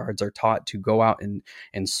lifeguards are taught to go out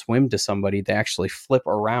and swim to somebody, they actually flip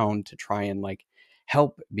around to try and like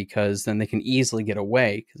help, because then they can easily get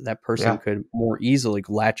away, because that person yeah, could more easily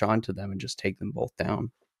latch onto them and just take them both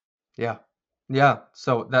down. yeah, yeah.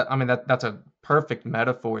 So that, I mean, that's a perfect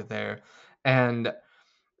metaphor there, and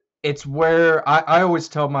it's where I always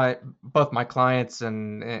tell my both my clients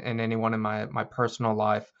and anyone in my personal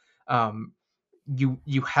life, um,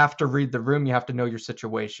 you have to read the room, you have to know your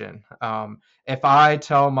situation. If I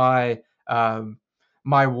tell um,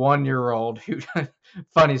 my 1-year-old who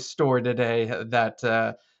funny story today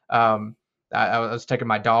that I was taking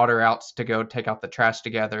my daughter out to go take out the trash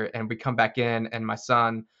together, and we come back in, and my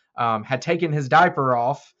son had taken his diaper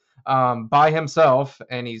off by himself,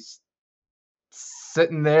 and he's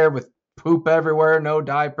sitting there with poop everywhere, no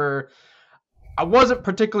diaper. I wasn't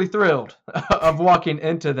particularly thrilled of walking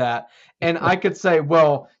into that. And I could say,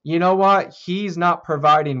 well, you know what? He's not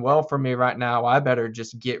providing well for me right now. I better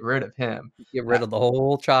just get rid of him. Get Uh, rid of the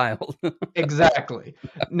whole child. exactly.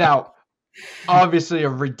 Now, obviously, a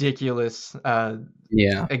ridiculous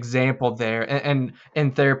Yeah. example there. And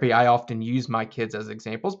in therapy, I often use my kids as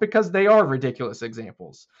examples because they are ridiculous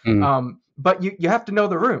examples. Mm. But you have to know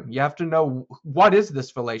the room. You have to know, what is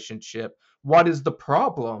this relationship? What is the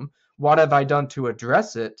problem? What have I done to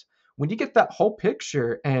address it? When you get that whole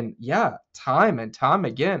picture, and yeah, time and time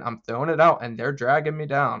again, I'm throwing it out and they're dragging me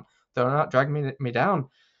down. They're not dragging me down.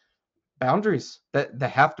 Boundaries that they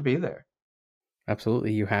have to be there.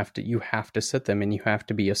 Absolutely. You have to set them, and you have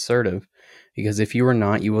to be assertive, because if you are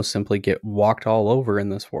not, you will simply get walked all over in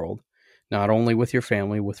this world, not only with your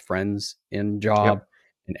family, with friends, in job, Yep.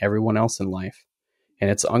 and everyone else in life. And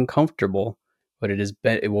it's uncomfortable, but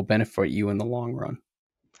it will benefit you in the long run.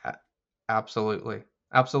 A- Absolutely.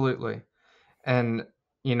 Absolutely. And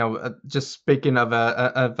just speaking of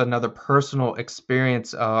another personal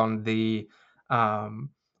experience on the um,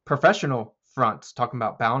 professional front, talking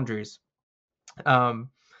about boundaries. Um,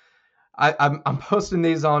 I'm posting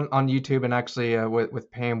these on YouTube, and actually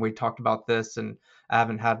with Pam we talked about this, and I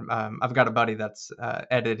haven't had I've got a buddy that's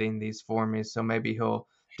editing these for me, so maybe he'll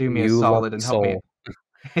do me a You solid lucky and help me.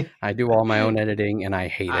 soul. I do all my own editing, and I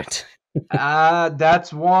hate I, it.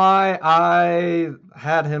 that's why I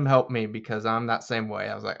had him help me, because I'm that same way.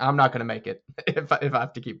 I was like, I'm not gonna make it if I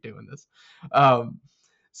have to keep doing this. Um,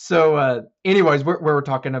 anyways, we're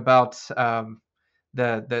talking about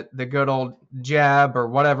the good old jab, or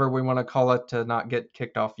whatever we want to call it, to not get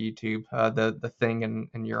kicked off YouTube. The thing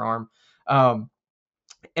in your arm, um,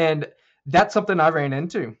 and that's something I ran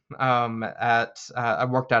into. I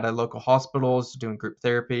worked at a local hospitals doing group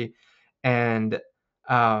therapy, and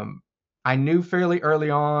um, I knew fairly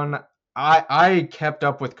early on. I kept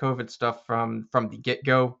up with COVID stuff from the get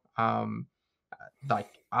go. Like,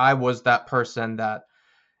 I was that person that,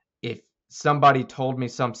 if somebody told me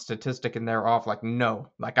some statistic and they're off, like,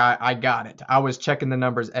 no, like, I got it. I was checking the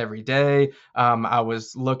numbers every day. I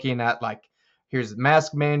was looking at, like, here's the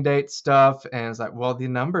mask mandate stuff, and it's like, well, the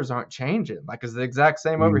numbers aren't changing. Like, it's the exact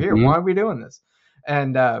same over here. Mm-hmm. Why are we doing this?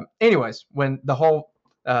 And anyways, when the whole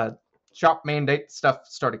shop mandate stuff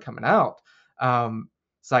started coming out,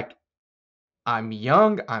 it's like, I'm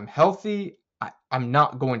young, I'm healthy, I'm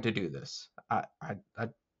not going to do this. I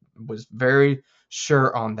was very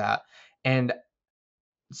sure on that. And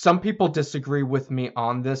some people disagree with me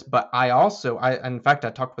on this, but in fact,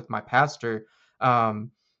 I talked with my pastor.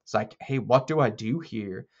 It's like, hey, what do I do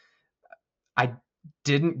here? I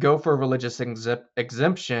didn't go for a religious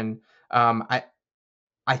exemption.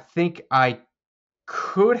 I think I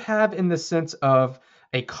could have, in the sense of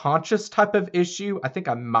a conscious type of issue. I think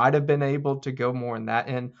I might have been able to go more in that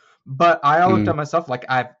end. But I looked Mm. at myself like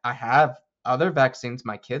I have other vaccines.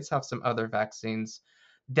 My kids have some other vaccines.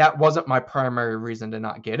 That wasn't my primary reason to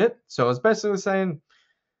not get it. So I was basically saying,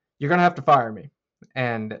 you're gonna have to fire me.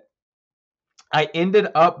 And I ended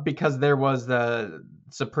up, because there was the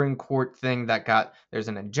Supreme Court thing that there's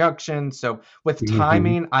an injunction. So with Mm-hmm.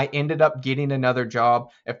 timing, I ended up getting another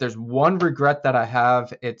job. If there's one regret that I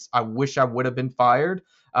have, it's I wish I would have been fired.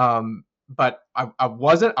 But I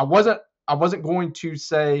wasn't. I wasn't going to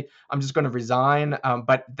say I'm just going to resign.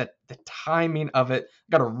 But the timing of it,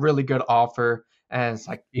 got a really good offer, and it's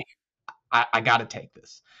like, I got to take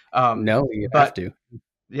this. No, you have But to.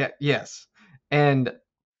 yeah, yes. And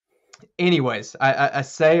anyways, I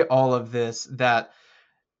say all of this that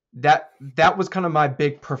was kind of my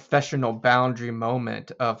big professional boundary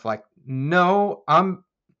moment of like, no,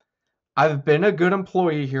 I've been a good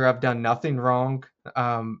employee here. I've done nothing wrong.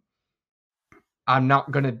 I'm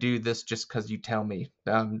not gonna do this just because you tell me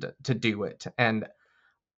to do it. And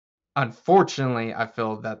unfortunately, I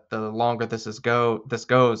feel that the longer this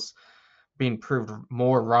goes, being proved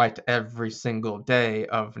more right every single day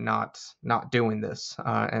of not doing this.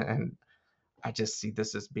 And I just see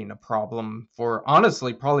this as being a problem for,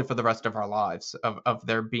 honestly, probably for the rest of our lives, of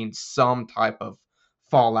there being some type of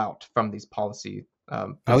fallout from these policy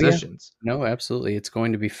Oh yeah. positions. No, absolutely. It's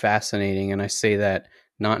going to be fascinating, and I say that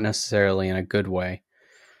not necessarily in a good way,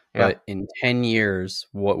 Yeah. but in 10 years,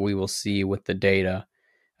 what we will see with the data.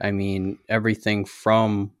 I mean, everything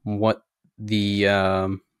from what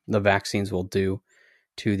the vaccines will do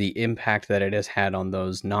to the impact that it has had on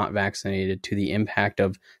those not vaccinated to the impact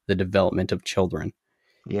of the development of children.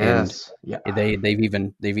 And Yes. Yeah.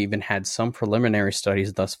 they've even had some preliminary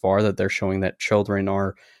studies thus far that they're showing that children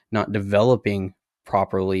are not developing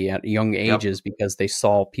properly at young Yep. ages because they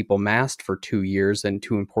saw people masked for 2 years and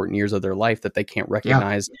 2 important years of their life that they can't Yeah.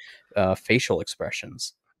 recognize facial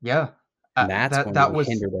expressions. Yeah. And that's That going to that was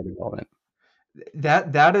hinder their development.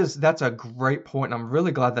 that's a great point, and I'm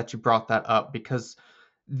really glad that you brought that up, because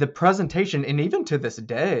the presentation, and even to this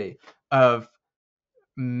day, of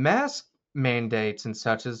mask mandates and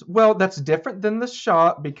such, as well, that's different than the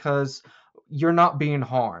shot, because you're not being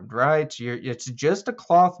harmed, right? It's just a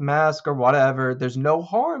cloth mask or whatever. There's no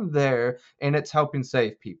harm there, and it's helping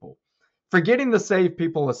save people. Forgetting the save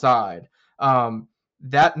people aside,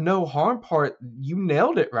 that no harm part, you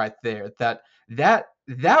nailed it right there. That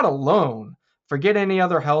alone, forget any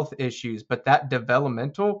other health issues, but that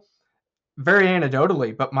developmental, very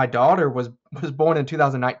anecdotally, but my daughter was born in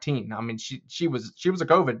 2019. I mean, she was a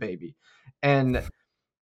COVID baby, and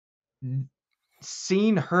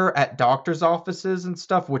seeing her at doctor's offices and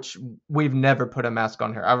stuff, which we've never put a mask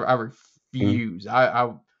on her. I Mm, refuse. I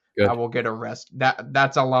good. will get arrested.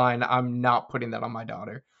 That's a line. I'm not putting that on my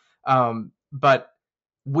daughter. But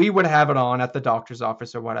we would have it on at the doctor's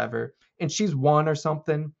office or whatever, and she's one or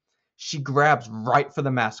something. She grabs right for the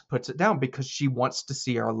mask, puts it down, because she wants to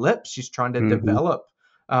see our lips. She's trying to Hmm. develop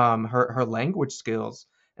her language skills.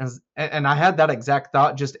 And I had that exact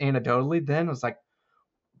thought just anecdotally. Then I was like,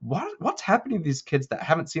 what's happening to these kids that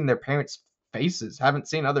haven't seen their parents' faces, haven't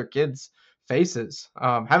seen other kids' faces,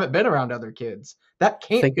 haven't been around other kids? That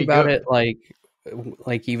can't Think be about it good.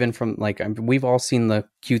 like even from like we've all seen the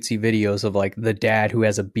cutesy videos of like the dad who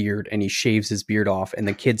has a beard and he shaves his beard off and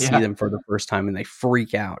the kids see Yeah, them for the first time and they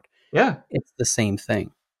freak out. yeah. It's the same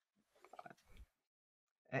thing.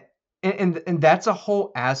 And that's a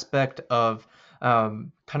whole aspect of,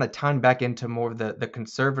 kind of tying back into more of the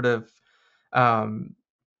conservative um,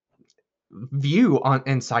 view on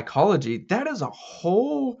in psychology. That is a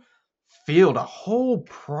whole field, a whole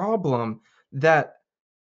problem, that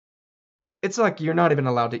it's like you're not even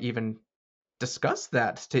allowed to even discuss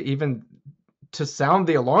that, to sound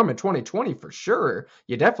the alarm in 2020, for sure.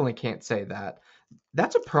 You definitely can't say that.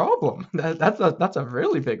 That's a problem. That's a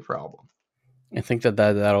really big problem. I think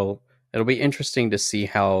that'll it'll be interesting to see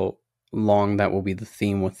how long that will be the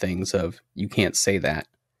theme with things of you can't say that.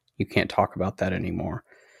 You can't talk about that anymore.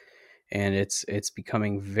 and it's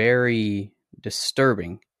becoming very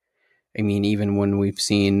disturbing. I mean, even when we've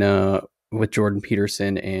seen with Jordan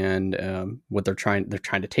Peterson and what they're trying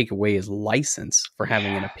to take away his license for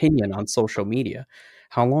having an opinion on social media.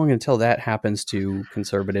 How long until that happens to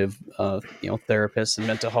conservative, therapists and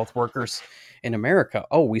mental health workers in America?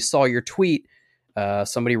 Oh, we saw your tweet.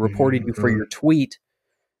 Somebody reported you for your tweet.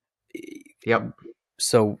 Yep.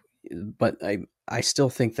 So, but I still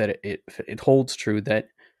think that it holds true that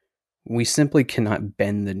we simply cannot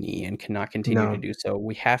bend the knee and cannot continue to do so.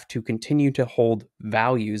 We have to continue to hold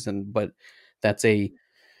values, but that's an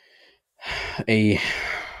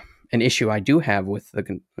issue I do have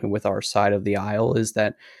with our side of the aisle, is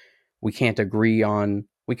that we can agree on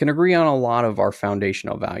a lot of our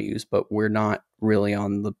foundational values, but we're not really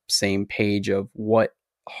on the same page of we're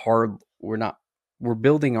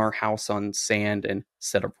building our house on sand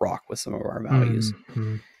instead of rock with some of our values.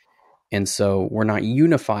 Mm-hmm. And so we're not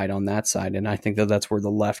unified on that side. And I think that that's where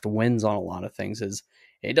the left wins on a lot of things. Is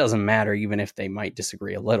it doesn't matter, even if they might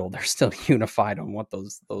disagree a little, they're still unified on what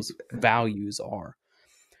those values are.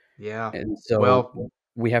 Yeah. And so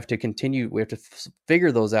we have to continue. We have to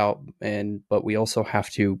figure those out. But we also have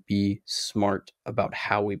to be smart about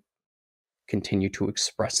how we continue to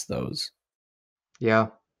express those. Yeah.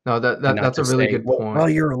 No, that's a really good point. Well,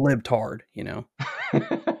 you're a libtard,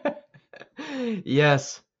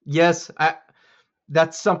 Yes.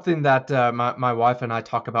 That's something that my wife and I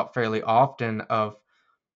talk about fairly often, of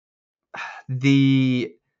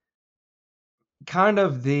the kind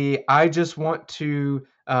of I just want to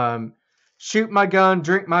shoot my gun,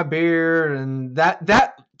 drink my beer, and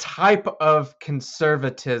that type of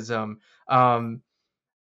conservatism. That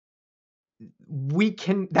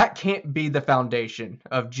can't be the foundation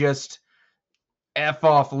of just F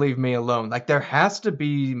off, leave me alone. Like, there has to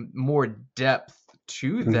be more depth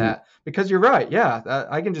to that, because you're right. Yeah,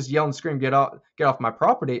 I can just yell and scream, get off my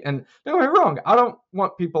property. And don't get me wrong, I don't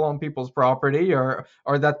want people on people's property, or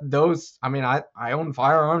that those. I mean, I own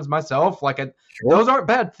firearms myself. Like, those aren't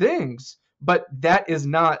bad things, but that is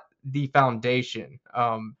not the foundation.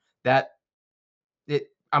 I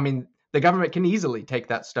mean, the government can easily take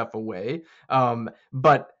that stuff away,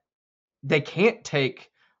 but they can't take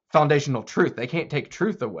foundational truth. They can't take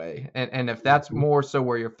truth away. And if that's more so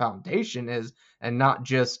where your foundation is, and not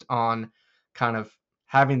just on kind of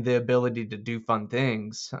having the ability to do fun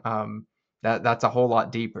things, that's a whole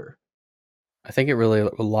lot deeper. I think it really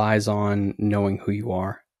relies on knowing who you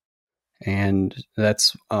are. And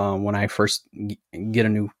that's when I first get a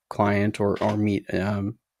new client or meet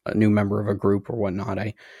a new member of a group or whatnot,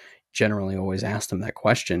 I generally always ask them that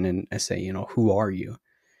question, and I say, who are you?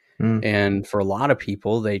 And for a lot of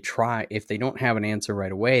people, they try, if they don't have an answer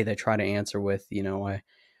right away, they try to answer with,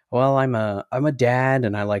 I'm a dad,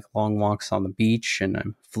 and I like long walks on the beach, and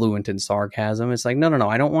I'm fluent in sarcasm. It's like, no,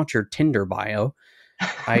 I don't want your Tinder bio.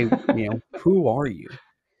 Who are you?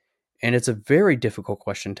 And it's a very difficult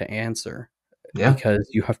question to answer, because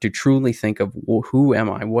you have to truly think of, well, who am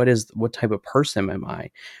I? What type of person am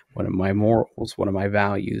I? What are my morals? What are my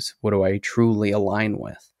values? What do I truly align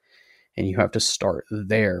with? And you have to start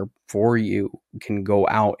there before you can go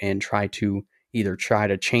out and try to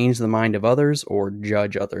change the mind of others or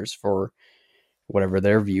judge others for whatever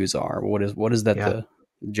their views are. What is that?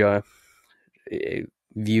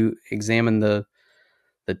 Examine the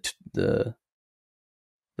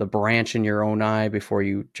branch in your own eye before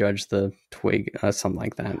you judge the twig, something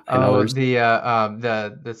like that.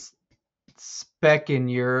 The speck in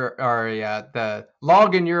your, the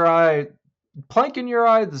log in your eye, plank in your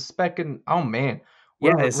eye, the speck in. Oh man,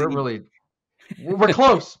 we're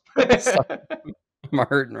close. I'm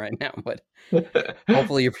hurting right now, but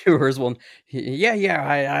hopefully your viewers will.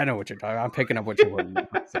 I know what you're talking about. I'm picking up what you're wording.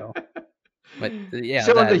 So, but yeah,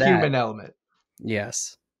 showing the human element.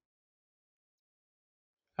 Yes.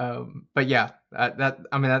 But yeah,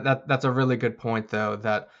 that's a really good point, though,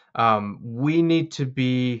 that we need to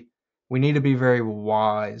be very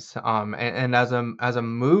wise, and as a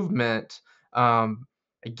movement,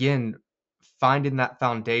 again, finding that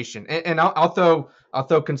foundation. And I'll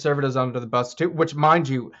throw conservatives under the bus too, which, mind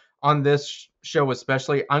you, on this show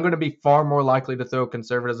especially, I'm going to be far more likely to throw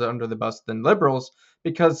conservatives under the bus than liberals,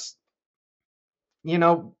 because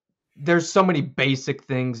there's so many basic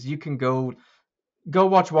things. You can go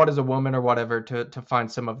watch What is a Woman or whatever to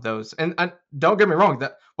find some of those. And don't get me wrong,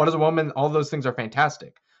 that What is a Woman, all those things are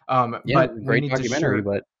fantastic. But great documentary,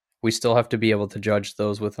 but we still have to be able to judge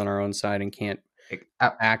those within our own side and can't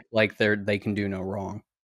act like they can do no wrong.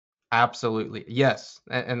 Absolutely. Yes.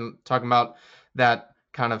 And talking about that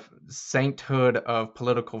kind of sainthood of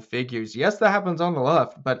political figures. Yes, that happens on the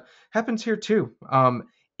left, but happens here too.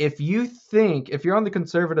 if you're on the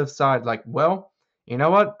conservative side, like, well, you know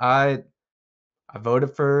what, I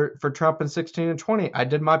voted for Trump in 16 and 20. I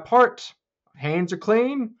did my part. Hands are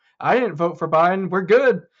clean. I didn't vote for Biden. We're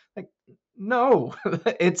good. Like, no,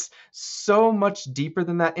 it's so much deeper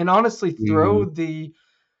than that. And honestly, throw Mhm. the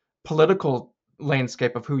political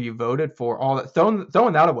landscape of who you voted for, all that,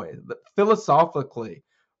 throwing that away. Philosophically,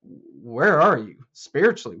 where are you?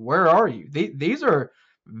 Spiritually, where are you? These are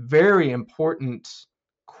very important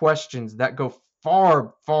questions that go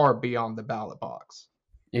far, far beyond the ballot box.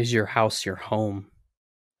 Is your house your home?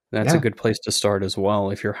 That's a Yeah. good place to start as well.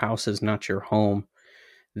 If your house is not your home,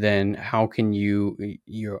 then how can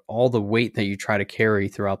your all the weight that you try to carry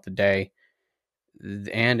throughout the day,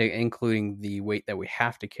 and including the weight that we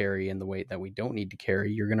have to carry and the weight that we don't need to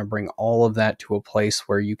carry, you're going to bring all of that to a place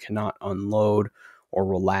where you cannot unload or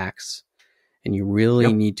relax. And you really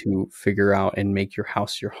Yep. need to figure out and make your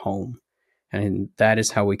house your home. And that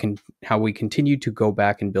is how we continue to go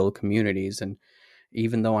back and build communities. And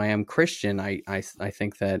even though I am Christian, I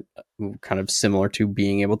think that kind of similar to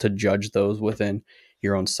being able to judge those within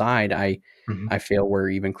your own side, Mhm. I feel where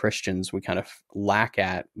even Christians we kind of lack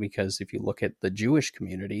at, because if you look at the Jewish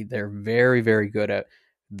community, they're very, very good at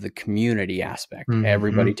the community aspect.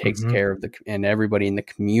 Everybody Mhm, takes mhm. care of and everybody in the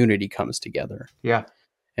community comes together. Yeah.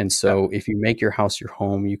 And That so if you make your house your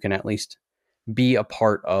home, you can at least be a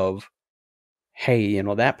part of, hey,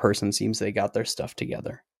 that person seems they got their stuff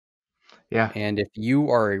together. yeah. And if you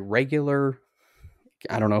are a regular,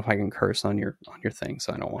 I don't know if I can curse on your thing,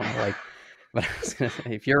 so I don't want to but I was gonna say,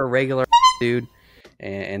 if you're a regular dude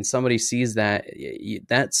and somebody sees that,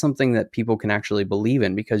 that's something that people can actually believe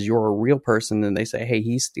in, because you're a real person and they say, hey,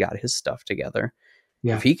 he's got his stuff together. If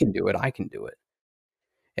Yeah. he can do it, I can do it.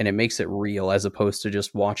 And it makes it real, as opposed to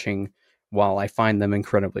just watching, while I find them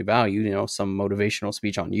incredibly valued, some motivational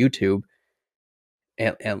speech on YouTube,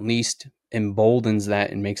 at least emboldens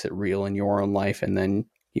that and makes it real in your own life. And then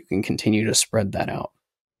you can continue to spread that out.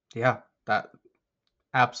 Yeah. That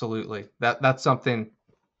absolutely. That's something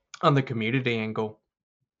on the community angle.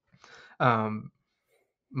 Um,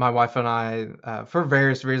 my wife and I, for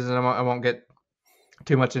various reasons, I won't get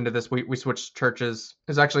too much into this. We switched churches.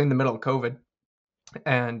 It was actually in the middle of COVID,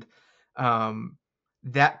 and um,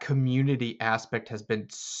 that community aspect has been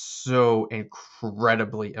so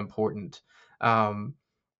incredibly important. Um,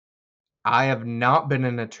 I have not been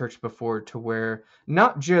in a church before to where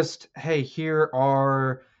not just, hey, here's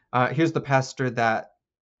the pastor that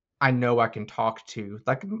I know I can talk to.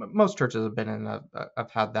 Like most churches have been in,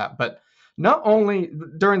 I've had that, but not only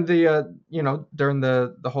during during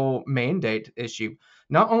the whole mandate issue,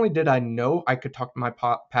 not only did I know I could talk to my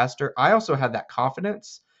pastor, I also had that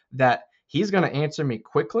confidence that he's going to answer me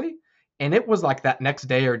quickly. And it was like that next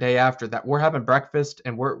day or day after that we're having breakfast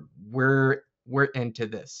and we're into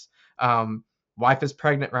this. Um, Wife is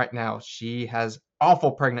pregnant right now. She has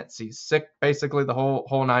awful pregnancy, sick basically the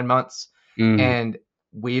whole 9 months, Mm. and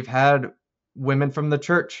we've had women from the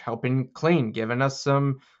church helping clean,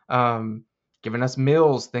 um, giving us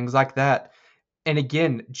meals, things like that. And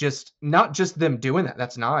again, just not just them doing that,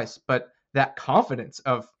 that's nice, but that confidence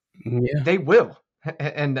of Yeah, they will.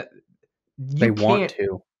 And they you want can't,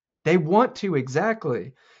 to. they want to,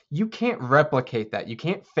 exactly. You can't replicate that. You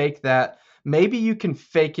can't fake that. Maybe you can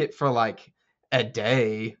fake it for like a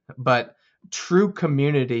day, but true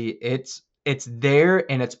community, it's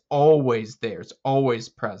there and it's always there. It's always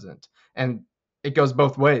present. And it goes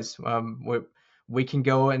both ways. We can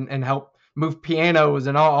go and help move pianos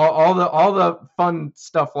and all the fun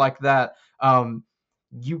stuff like that.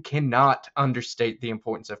 You cannot understate the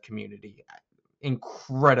importance of community.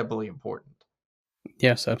 Incredibly important.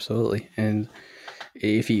 Yes, absolutely. And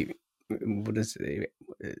if you, what is it?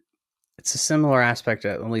 It's a similar aspect,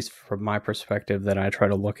 at least from my perspective, that I try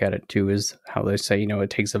to look at it too, is how they say, it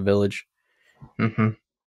takes a village. Mm-hmm.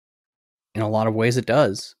 In a lot of ways, it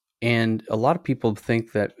does. And a lot of people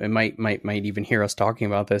think that it might even hear us talking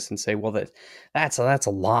about this and say, well, that's a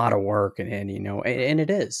lot of work, and it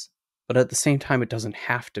is. But at the same time, it doesn't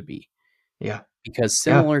have to be, Yeah. because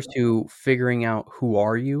Yeah. similar to figuring out who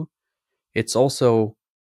are you, it's also,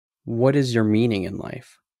 what is your meaning in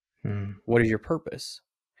life? Mm. What is your purpose?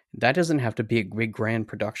 That doesn't have to be a big grand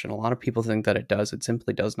production. A lot of people think that it does. It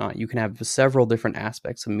simply does not. You can have several different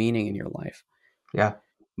aspects of meaning in your life. Yeah.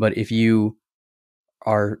 But if you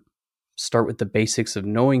are start with the basics of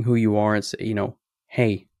knowing who you are and say,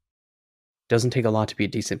 hey, doesn't take a lot to be a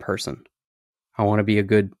decent person. I want to be a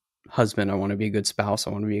good husband. I want to be a good spouse.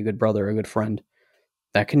 I want to be a good brother, a good friend.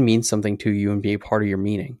 That can mean something to you and be a part of your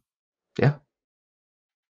meaning. Yeah.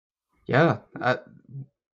 Yeah.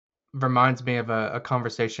 Reminds me of a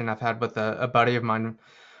conversation I've had with a buddy of mine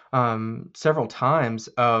several times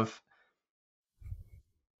of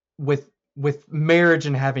with marriage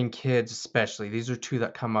and having kids, especially. These are two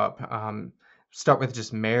that come up. Start with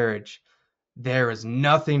just marriage. There is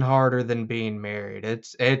nothing harder than being married.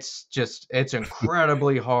 It's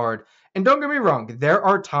incredibly hard. And don't get me wrong, there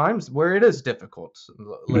are times where it is difficult.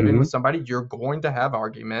 Living Hmm. with somebody, you're going to have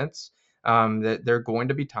arguments. That there are going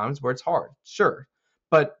to be times where it's hard, sure,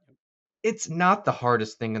 but it's not the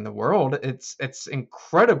hardest thing in the world. It's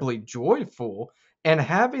incredibly joyful, and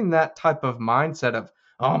having that type of mindset of,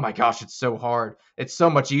 oh my gosh, it's so hard. It's so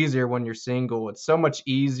much easier when you're single. It's so much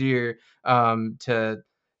easier to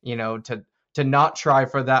you know to not try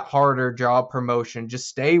for that harder job promotion. Just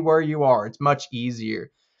stay where you are. It's much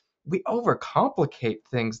easier. We overcomplicate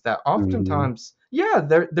things that Hmm. oftentimes, yeah,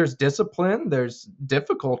 there's discipline, there's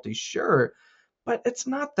difficulty, sure, but it's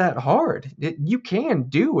not that hard. You can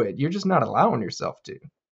do it. You're just not allowing yourself to.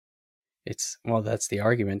 It's well, that's the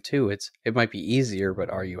argument too. It might be easier, but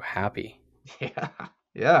are you happy? Yeah.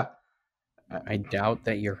 Yeah. Uh, I doubt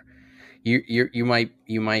that you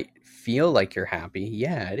might feel like you're happy.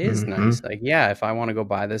 Yeah, it is nice. mhm. Like, yeah, if I want to go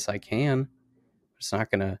buy this, I can. It's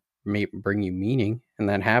not gonna bring you meaning, and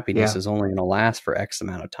that happiness Yeah. is only gonna last for X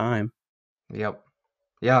amount of time. Yep.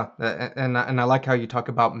 Yeah. And I like how you talk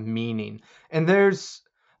about meaning. And there's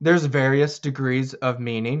various degrees of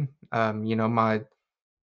meaning.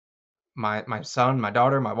 My son, my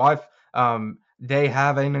daughter, my wife, they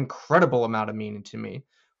have an incredible amount of meaning to me.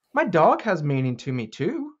 My dog has meaning to me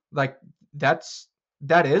too. Like that's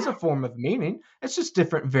that is a form of meaning. It's just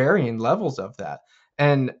different varying levels of that.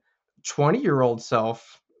 And 20-year-old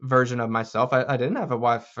self version of myself, I didn't have a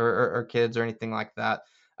wife or kids or anything like that.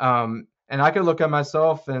 And I could look at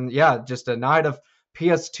myself and yeah, just a night of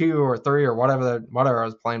PS2 or 3 or whatever I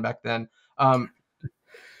was playing back then.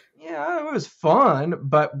 Yeah, it was fun,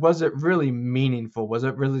 but was it really meaningful? Was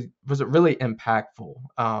it really impactful?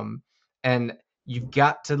 And you've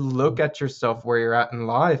got to look at yourself where you're at in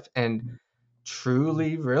life and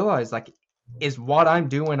truly realize, like, is what I'm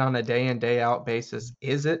doing on a day in day out basis,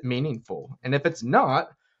 is it meaningful? And if it's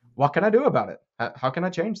not, what can I do about it? How can I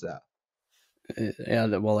change that? Yeah,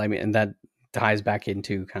 well, I mean, and that ties back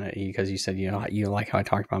into kind of because you said you like how I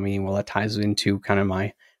talked about meaning. Well, that ties into kind of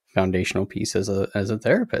my foundational piece as a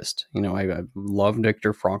therapist. I love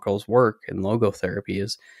Viktor Frankl's work and logotherapy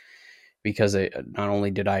is because not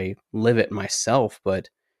only did I live it myself, but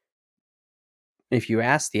if you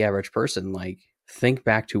ask the average person, like, think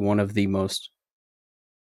back to one of the most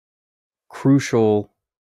crucial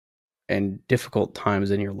and difficult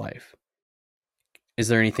times in your life. Is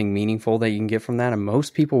there anything meaningful that you can get from that? And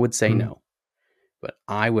most people would say Mm, no, but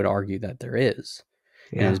I would argue that there is.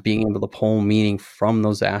 And yeah, is being able to pull meaning from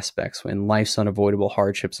those aspects when life's unavoidable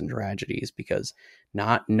hardships and tragedies, because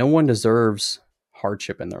no one deserves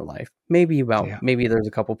hardship in their life. yeah, Maybe there's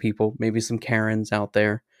a couple people, maybe some Karens out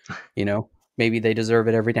there, you know, maybe they deserve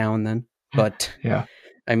it every now and then. But yeah,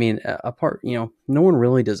 I mean, apart, no one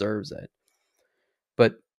really deserves it.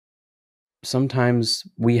 But sometimes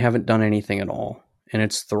we haven't done anything at all, and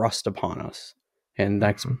it's thrust upon us, and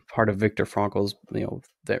that's mhm, part of Viktor Frankl's,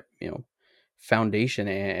 foundation,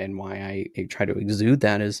 and why I try to exude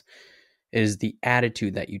that is the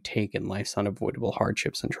attitude that you take in life's unavoidable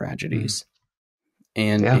hardships and mm, tragedies.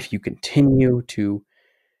 And yeah, if you continue to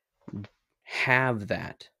have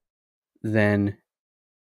that, then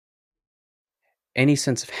any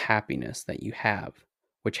sense of happiness that you have,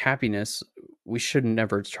 which happiness, we should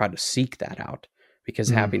never try to seek that out because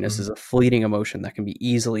happiness mhm, is a fleeting emotion that can be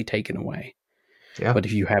easily taken away. yeah, But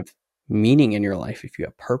if you have meaning in your life, if you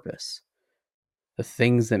have purpose, the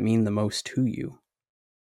things that mean the most to you,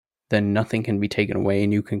 then nothing can be taken away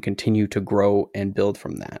and you can continue to grow and build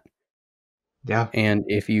from that. yeah, And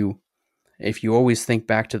if you always think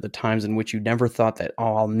back to the times in which you never thought that,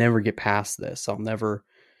 oh, I'll never get past this,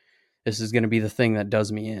 this is going to be the thing that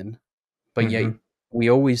does me in, but yet mhm, we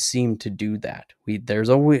always seem to do that. There's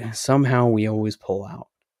always somehow we always pull out.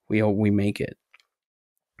 We make it,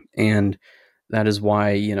 and that is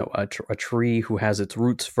why a tree who has its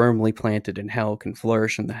roots firmly planted in hell can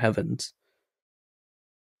flourish in the heavens,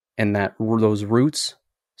 and that those roots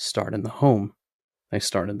start in the home. They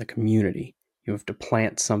start in the community. You have to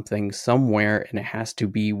plant something somewhere, and it has to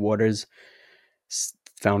be what is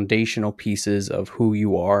foundational pieces of who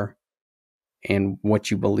you are and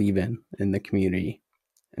what you believe in the community.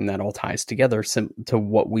 And that all ties together to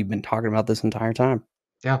what we've been talking about this entire time.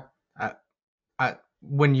 yeah.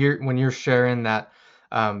 When you're sharing that,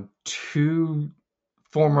 two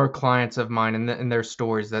former clients of mine and their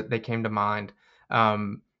stories that they came to mind.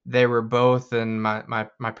 They were both in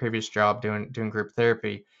my previous job doing group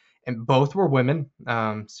therapy, and both were women,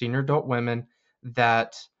 senior adult women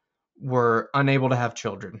that were unable to have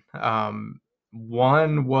children.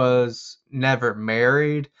 One was never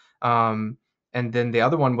married, and then the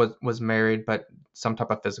other one was married, but some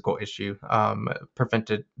type of physical issue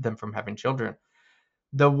prevented them from having children.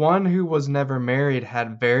 The one who was never married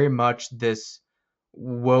had very much this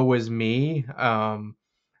woe is me.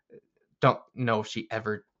 Don't know if she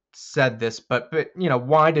ever said this, but you know,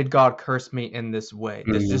 why did God curse me in this way?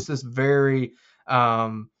 There's Mhm. just this very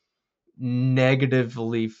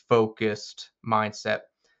negatively focused mindset.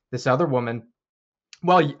 This other woman,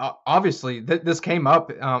 well, obviously, this came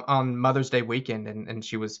up on Mother's Day weekend, and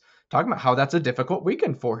she was talking about how that's a difficult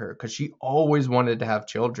weekend for her because she always wanted to have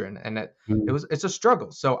children, and Mhm. it's a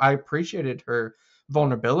struggle. So I appreciated her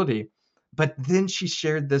vulnerability, but then she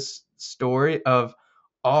shared this story of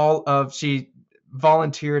she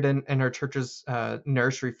volunteered in her church's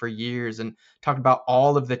nursery for years and talked about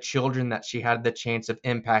all of the children that she had the chance of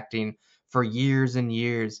impacting for years and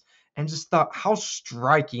years, and just thought how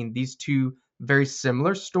striking these two very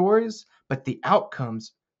similar stories, but the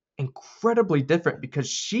outcomes incredibly different because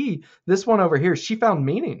this one over here, she found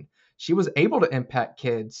meaning. She was able to impact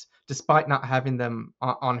kids despite not having them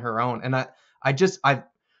on her own. And I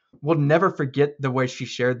will never forget the way she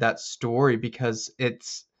shared that story because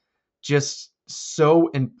it's just so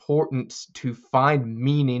important to find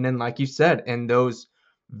meaning. And like you said, in those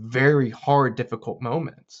very hard, difficult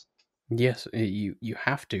moments. Yes, you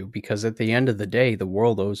have to, because at the end of the day, the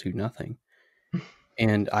world owes you nothing.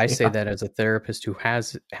 And I say Yeah. that as a therapist who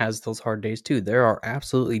has those hard days too. There are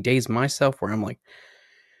absolutely days myself where I'm like,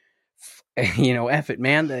 F it,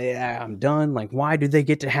 man. I'm done. Like, why do they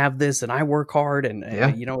get to have this and I work hard? And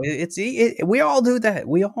Yeah. we all do that.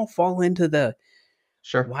 We all fall into the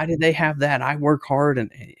Sure. why do they have that? I work hard,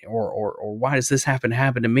 and or why does this happen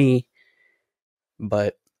to me?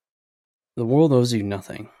 But the world owes you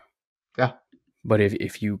nothing. Yeah. But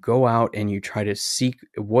if you go out and you try to seek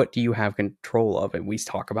what do you have control of, and we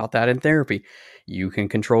talk about that in therapy, you can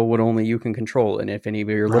control what only you can control. And if any of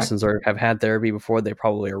your Right. listeners have had therapy before, they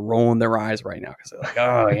probably are rolling their eyes right now because they're like,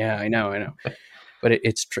 "Oh yeah, I know." But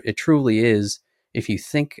it truly is. If you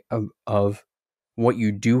think of what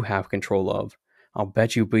you do have control of, I'll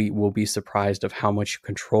bet you will be surprised of how much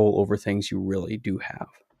control over things you really do have.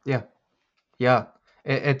 Yeah. Yeah,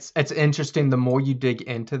 it's interesting. The more you dig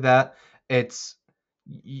into that, it's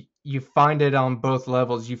you find it on both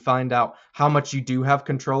levels. You find out how much you do have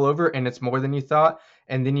control over, and it's more than you thought.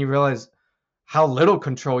 And then you realize how little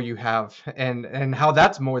control you have, and how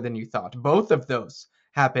that's more than you thought. Both of those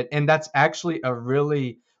happen, and that's actually a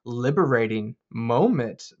really liberating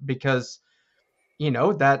moment because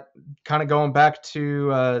that kind of going back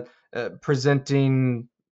to presenting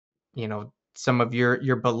some of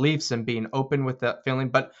your beliefs and being open with that feeling,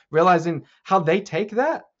 but realizing how they take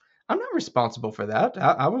that. I'm not responsible for that.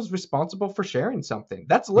 I was responsible for sharing something.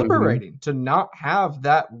 That's Mm-hmm. liberating to not have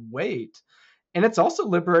that weight. And it's also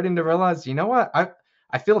liberating to realize, you know what,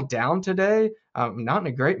 I feel down today. I'm not in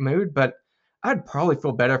a great mood, but I'd probably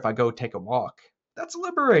feel better if I go take a walk. That's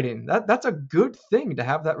liberating. That's a good thing to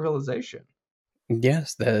have that realization.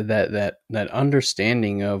 Yes, that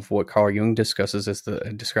understanding of what Carl Jung describes as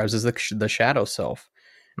the shadow self,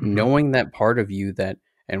 Hmm. knowing that part of you that,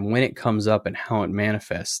 and when it comes up and how it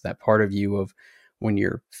manifests, that part of you of when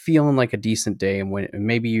you're feeling like a decent day and when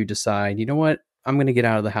maybe you decide, you know what, I'm going to get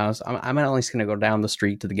out of the house. I'm at least going to go down the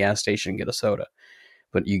street to the gas station and get a soda.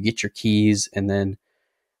 But you get your keys, and then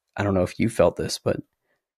I don't know if you felt this, but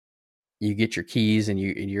you get your keys and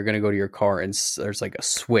you're going to go to your car and there's like a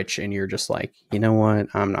switch and you're just like, you know what,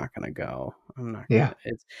 I'm not going to go. I'm not going Yeah.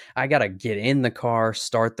 to, I got to get in the car,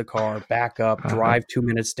 start the car, back up, Uh-huh. drive 2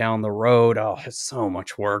 minutes down the road. Oh, it's so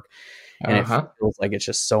much work. And it Uh-huh. feels like it's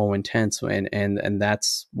just so intense. And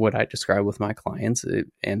that's what I describe with my clients.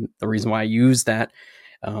 And the reason why I use that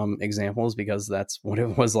example is because that's what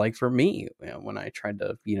it was like for me, when I tried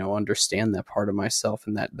to, understand that part of myself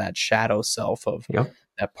and that shadow self of Yep.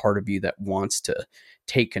 that part of you that wants to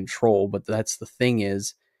take control. But that's the thing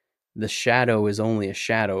is, the shadow is only a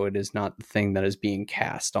shadow. It is not the thing that is being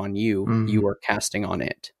cast on you. Mm. You are casting on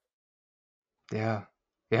it. Yeah.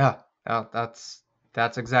 Yeah. That's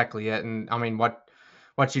exactly it. And I mean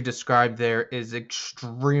what you described there is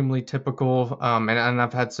extremely typical. And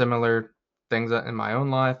I've had similar things in my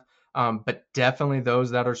own life. But definitely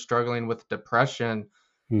those that are struggling with depression,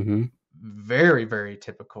 Mm-hmm. very, very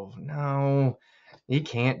typical. No, you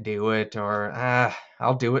can't do it, or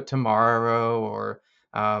I'll do it tomorrow, or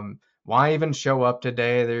why even show up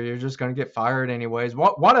today? You're just gonna get fired anyways.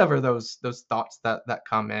 Whatever those thoughts that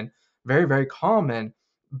come in, very, very common.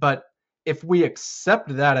 But if we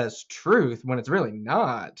accept that as truth when it's really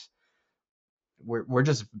not, we're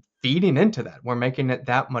just feeding into that. We're making it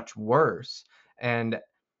that much worse. And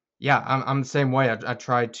yeah, I'm the same way. I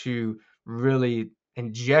try to really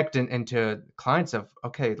inject into clients of,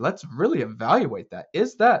 okay, let's really evaluate that.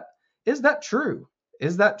 Is that true?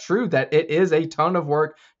 Is that true that it is a ton of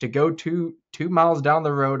work to go 2 miles down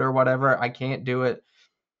the road or whatever? I can't do it.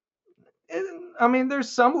 I mean, there's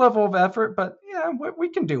some level of effort, but yeah, we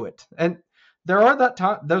can do it. And there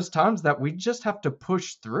are those times that we just have to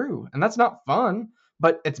push through, and that's not fun,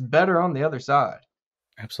 but it's better on the other side.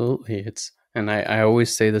 Absolutely. And I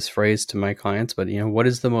always say this phrase to my clients, but what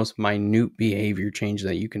is the most minute behavior change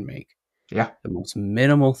that you can make? Yeah. The most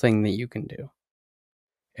minimal thing that you can do.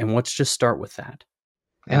 And let's just start with that.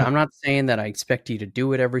 And Yeah. I'm not saying that I expect you to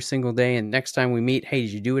do it every single day. And next time we meet, hey,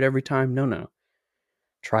 did you do it every time? No.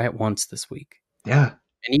 Try it once this week. Yeah.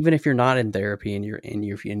 And even if you're not in therapy and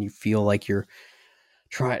you feel like you're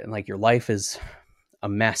trying, like your life is a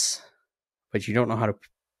mess, but you don't know how to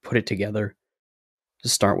put it together,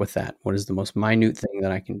 just start with that. What is the most minute thing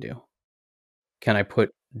that I can do? Can I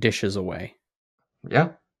put dishes away? Yeah.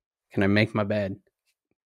 Can I make my bed?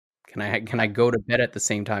 Can I go to bed at the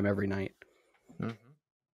same time every night? Mm-hmm.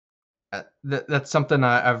 That's something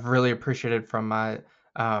I've really appreciated from my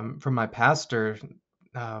pastor.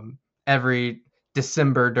 Every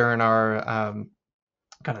December during our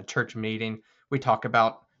kind of church meeting, we talk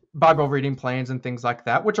about Bible reading plans and things like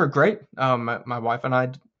that, which are great. My wife and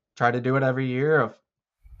I try to do it every year of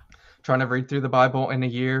trying to read through the Bible in a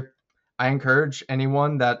year. I encourage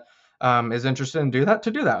anyone that is interested in do that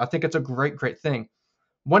to do that. I think it's a great thing.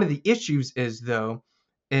 One of the issues is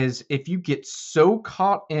if you get so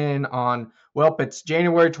caught in on, well, it's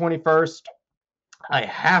January 21st, I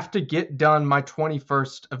have to get done my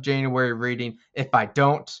 21st of January reading. If I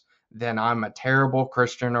don't, then I'm a terrible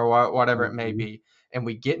Christian or whatever it may be. And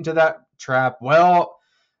we get into that trap. Well,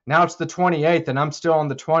 now it's the 28th and I'm still on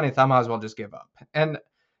the 20th. I might as well just give up. And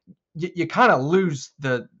you kind of lose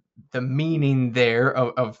the meaning there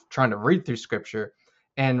of trying to read through scripture.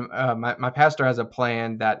 And my pastor has a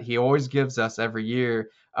plan that he always gives us every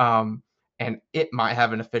year. And it might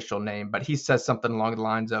have an official name, but he says something along the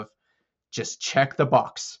lines of, just check the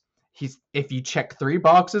box. If you check 3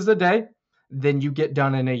 boxes a day, then you get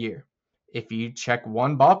done in a year. If you check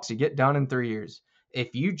 1 box, you get done in 3 years.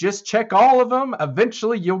 If you just check all of them,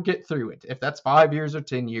 eventually you'll get through it. If that's 5 years or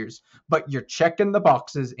 10 years, but you're checking the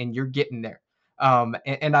boxes and you're getting there.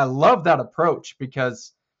 And I love that approach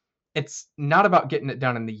because it's not about getting it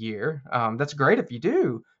done in the year. That's great if you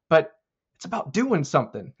do, but it's about doing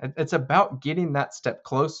something. It's about getting that step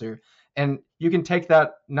closer. And you can take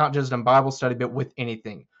that not just in Bible study, but with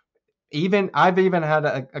anything. I've even had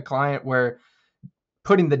a client where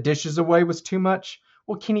putting the dishes away was too much.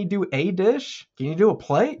 Well, can you do a dish? Can you do a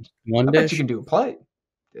plate? One I dish? bet you can do a plate.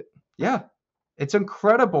 Yeah. It's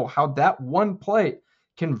incredible how that one plate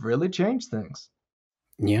can really change things.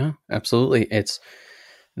 Yeah, absolutely. It's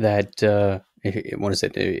that what is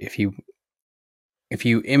it? If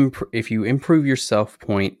you improve yourself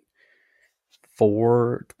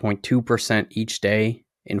 0.2% each day,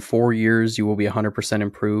 in 4 years you will be 100%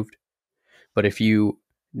 improved. But if you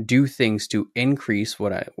do things to increase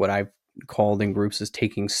what I've called in groups as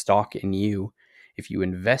taking stock in you, if you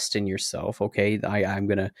invest in yourself, okay, I'm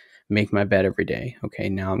going to make my bed every day. Okay,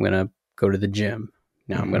 now I'm going to go to the gym.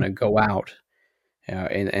 Now I'm going to go out.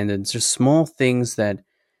 And it's just small things that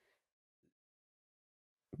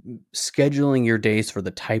scheduling your days for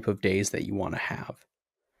the type of days that you want to have.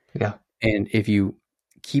 Yeah. And if you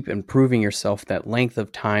keep improving yourself, that length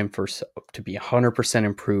of time to be 100%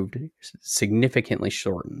 improved significantly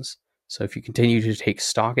shortens. So if you continue to take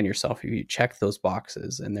stock in yourself, if you check those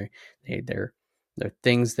boxes and they're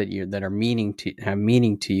things that have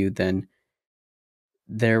meaning to you, then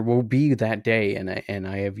there will be that day. And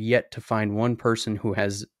I have yet to find one person who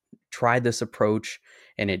has tried this approach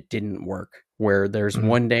and it didn't work, where there's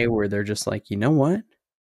one day where they're just like, you know what?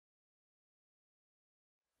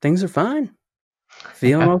 Things are fine.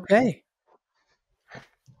 Feeling okay.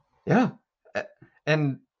 Yeah.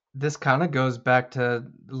 And this kind of goes back to a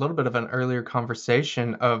little bit of an earlier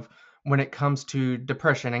conversation of when it comes to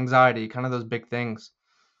depression, anxiety, kind of those big things.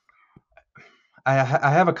 I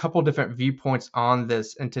have a couple different viewpoints on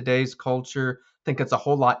this. In today's culture, I think it's a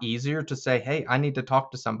whole lot easier to say, hey, I need to talk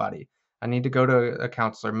to somebody. I need to go to a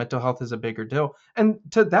counselor. Mental health is a bigger deal. And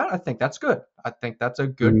to that, I think that's good. I think that's a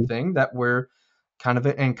good thing that we're kind of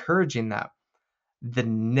encouraging that. The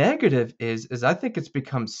negative is I think it's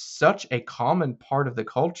become such a common part of the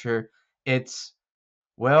culture. It's,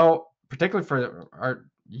 well, particularly for our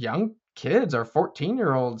young kids, our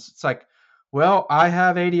 14-year-olds, it's like, well, I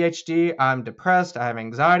have ADHD, I'm depressed, I have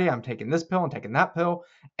anxiety, I'm taking this pill and taking that pill.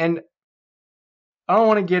 And I don't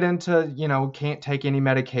want to get into, can't take any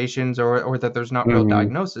medications or that there's not real Mhm.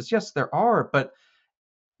 diagnosis. Yes, there are, but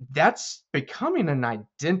that's becoming an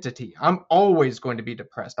identity. I'm always going to be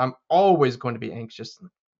depressed. I'm always going to be anxious.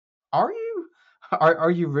 Are you?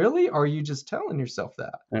 Are you really? Or are you just telling yourself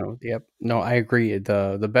that? No, yep. No, I agree.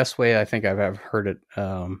 The best way I think I've ever heard it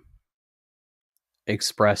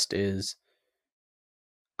expressed is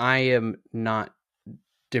I am not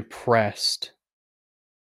depressed,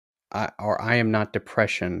 or I am not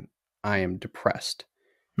depression. I am depressed.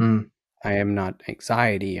 Hmm. I am not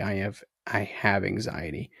anxiety. I have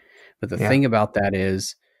anxiety. But the Yeah. thing about that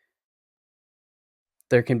is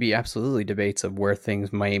there can be absolutely debates of where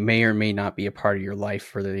things may or may not be a part of your life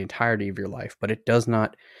for the entirety of your life, but it is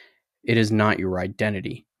not your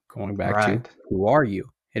identity. Going back to Right. who are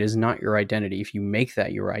you? It is not your identity. If you make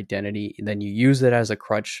that your identity, then you use it as a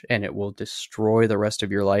crutch and it will destroy the rest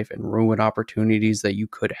of your life and ruin opportunities that you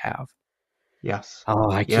could have. Yes.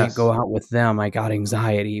 Oh, I can't Yes. go out with them. I got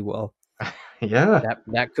anxiety. Well, Yeah.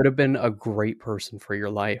 that could have been a great person for your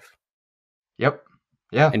life. Yep.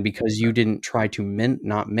 Yeah. And because you didn't try to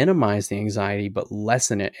not minimize the anxiety, but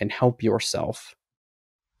lessen it and help yourself,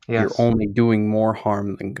 you're Yes. only doing more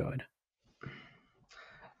harm than good.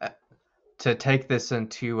 To take this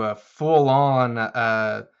into a full-on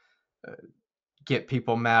get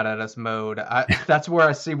people mad at us mode, that's where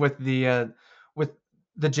I see with the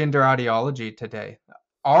gender ideology today.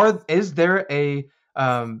 Is there a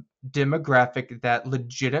demographic that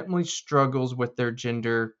legitimately struggles with their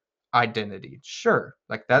gender identity? Sure,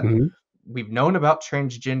 like that. Mm-hmm. We've known about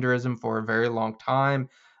transgenderism for a very long time.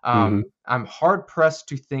 Mm-hmm. I'm hard pressed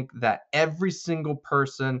to think that every single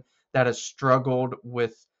person that has struggled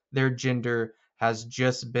with their gender has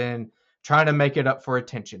just been trying to make it up for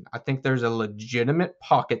attention. I think there's a legitimate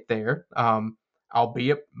pocket there,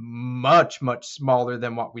 albeit much, much smaller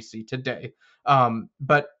than what we see today.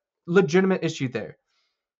 But legitimate issue there.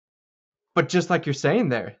 But just like you're saying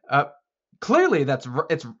there, clearly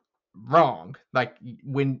it's wrong. Like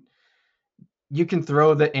when you can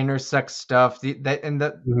throw the intersex stuff, that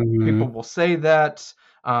Mm-hmm. people will say that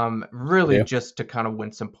really Yeah. just to kind of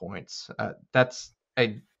win some points. That's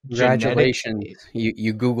a genetic. Congratulations.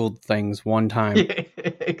 You Googled things one time. Yeah,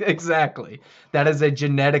 exactly. That is a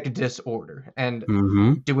genetic disorder. And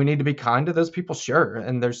Mm-hmm. do we need to be kind to those people? Sure.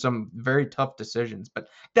 And there's some very tough decisions, but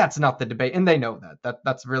that's not the debate. And they know that.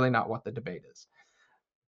 That's really not what the debate is.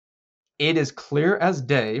 It is clear as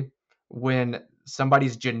day when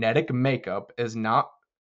somebody's genetic makeup is not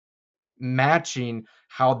matching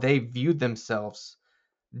how they view themselves,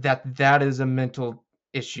 that is a mental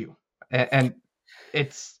issue. And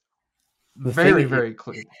it's The very, thing very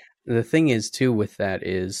clear. the thing is too with that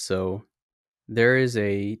is, so there is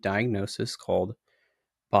a diagnosis called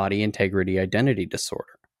body integrity identity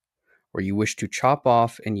disorder, where you wish to chop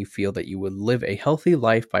off and you feel that you would live a healthy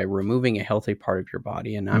life by removing a healthy part of your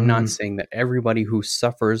body. And I'm not Mm, saying that everybody who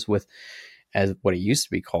suffers with, as what it used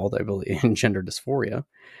to be called, I believe, in gender dysphoria, uh,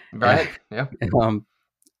 right. Yeah. um,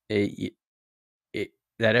 it,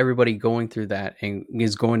 that everybody going through that and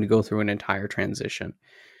is going to go through an entire transition,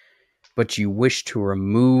 but you wish to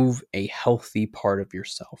remove a healthy part of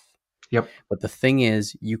yourself. Yep. But the thing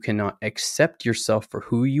is, you cannot accept yourself for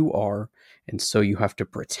who you are. And so you have to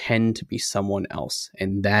pretend to be someone else.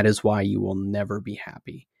 And that is why you will never be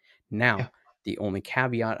happy. Yeah. Now, the only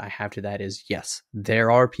caveat I have to that is yes,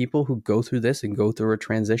 there are people who go through this and go through a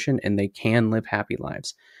transition and they can live happy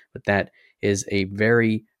lives. But that is a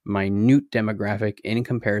very minute demographic in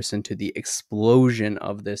comparison to the explosion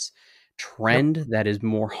of this Yep. trend that is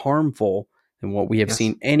more harmful than what we have Yes.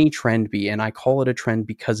 seen any trend be. And I call it a trend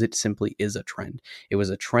because it simply is a trend. It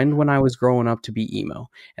was a trend when I was growing up to be emo,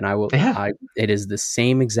 and Yeah. it is the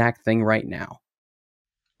same exact thing right now,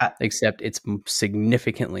 I, except it's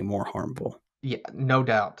significantly more harmful. yeah. No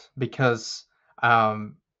doubt. Because,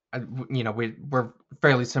 um, we're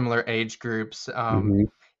fairly similar age groups. Mm-hmm.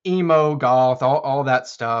 Emo, goth, all that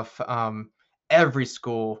stuff. Every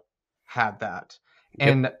school had that. Yep.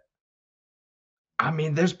 And I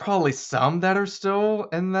mean, there's probably some that are still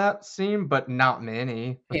in that scene, but not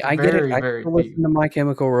many. Hey, It's I get it. very, I very still few. listen to My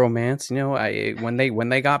Chemical Romance. You know, I when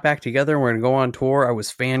they got back together and we're gonna go on tour, I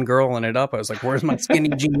was fangirling it up. I was like, "Where's my skinny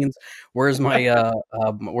jeans? Where's my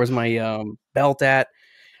belt at?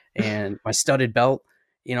 And my studded belt?"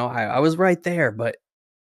 You know, I was right there, but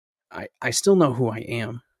I still know who I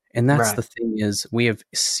am. And that's Right. the thing is we have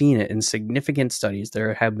seen it in significant studies.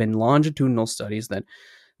 There have been longitudinal studies that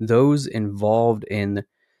those involved in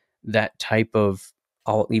that type of,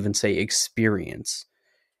 I'll even say, experience,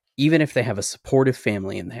 even if they have a supportive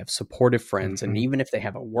family and they have supportive friends, and Mhm. even if they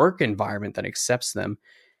have a work environment that accepts them,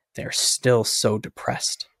 they're still so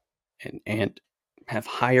depressed and have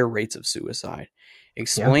higher rates of suicide. Yeah.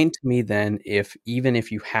 Explain to me then, if even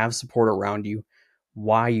if you have support around you,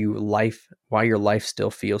 why your life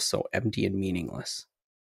still feels so empty and meaningless.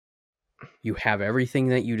 You have everything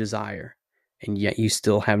that you desire, and yet you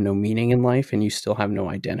still have no meaning in life, and you still have no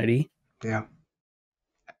identity. Yeah.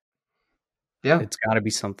 Yeah. It's got to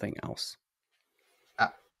be something else.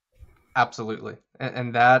 Absolutely,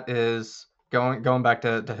 and that is going back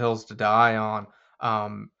to Hills to Die On.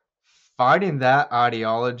 Um, Fighting that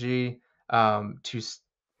ideology, to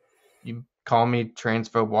you call me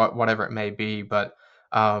transphobe, whatever it may be, but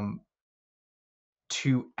um,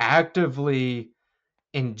 to actively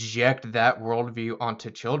inject that worldview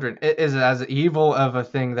onto children is as evil of a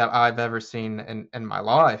thing that I've ever seen in my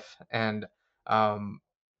life, and um,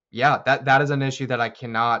 yeah, that is an issue that I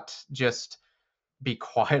cannot just be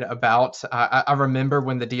quiet about. I remember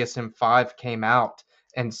when the DSM-5 came out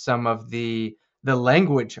and some of the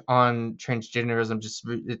language on transgenderism just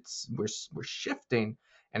we're shifting,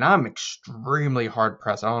 and I'm extremely hard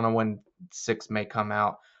pressed. I don't know when 6 may come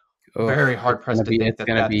out. Oh, Very hard pressed to think it's that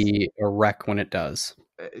gonna that's be a wreck when it does.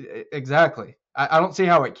 exactly. I don't see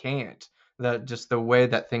how it can't. Just the way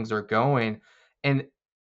that things are going, and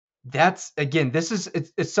that's again,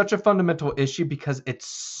 it's such a fundamental issue because it's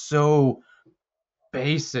so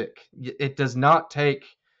basic. It does not take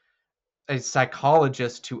a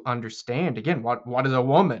psychologist to understand again what is a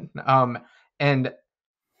woman. And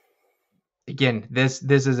again, this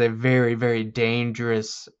is a very very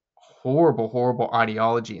dangerous, horrible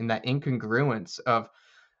ideology, and that incongruence of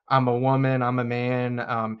I'm a woman, I'm a man,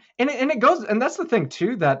 and it goes, and that's the thing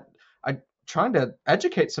too that I trying to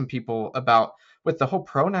educate some people about with the whole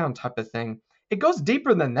pronoun type of thing. It goes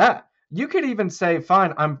deeper than that. You could even say,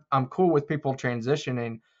 fine, I'm cool with people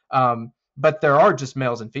transitioning, but there are just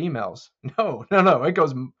males and females. No, it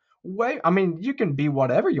goes way. I mean, you can be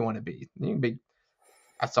whatever you want to be. You can be.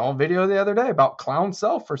 I saw a video the other day about clown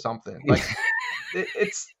self or something. Like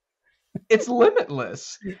it's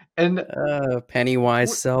limitless, and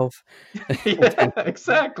Pennywise self. yeah,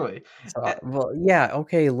 exactly. Well, yeah,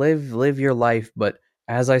 okay, live your life, but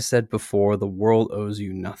as I said before, the world owes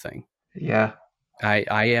you nothing. Yeah, I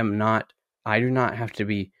am not. I do not have to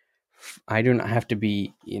be. I do not have to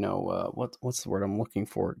be. What's the word I'm looking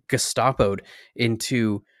for? Gestapoed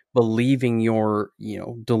into believing your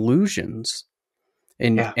delusions,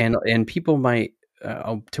 and yeah, and people might.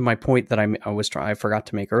 To my point that I forgot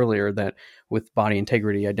to make earlier, that with body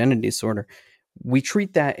integrity identity disorder, we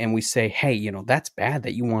treat that and we say, hey, that's bad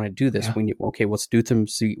that you want to do this. yeah, Okay, let's do some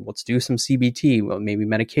CBT, well, maybe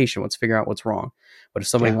medication. Let's figure out what's wrong. But if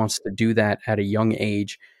somebody yeah, wants to do that at a young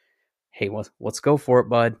age, hey, let's go for it,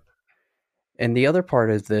 bud. And the other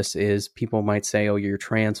part of this is people might say, oh, you're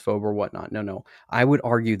transphobe or whatnot. No. I would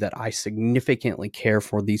argue that I significantly care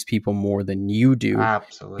for these people more than you do,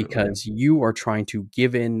 absolutely. because you are trying to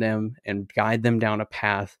give in them and guide them down a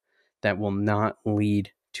path that will not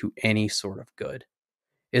lead to any sort of good.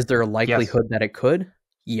 Is there a Yes, likelihood that it could?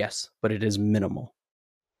 Yes, but it is minimal.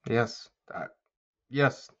 yes,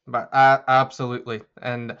 yes, but absolutely,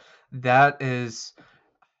 and that is.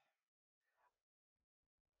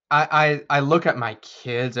 I look at my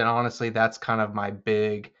kids, and honestly, that's kind of my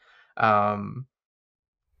big um,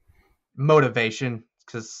 motivation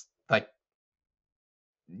because like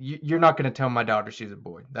you're not going to tell my daughter she's a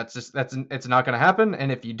boy. That's just it's not going to happen.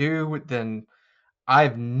 And if you do, then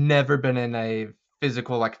I've never been in a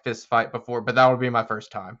physical like fist fight before, but that would be my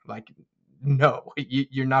first time. Like, no,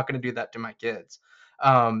 you're not going to do that to my kids.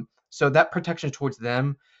 So that protection towards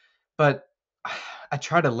them, but I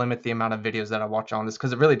try to limit the amount of videos that I watch on this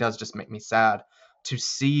because it really does just make me sad to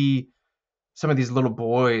see some of these little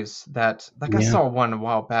boys that, like, I Yeah. saw one a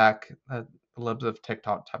while back, a little bit of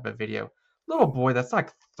TikTok type of video. Little boy that's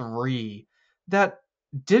like 3 that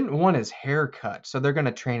didn't want his hair cut, so they're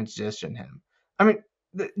gonna transition him. I mean,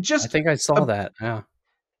 I just think I saw a that. Yeah.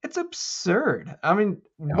 it's absurd. I mean,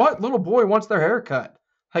 Yeah. what little boy wants their hair cut?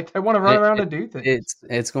 Like, they wanna run It, around it, and do things.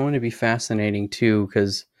 it's going to be fascinating too,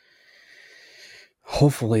 because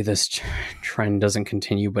hopefully this trend doesn't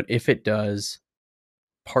continue. But if it does,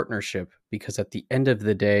 partnership, because at the end of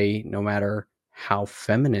the day, no matter how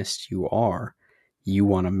feminist you are, you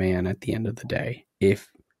want a man at the end of the day. If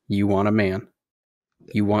you want a man,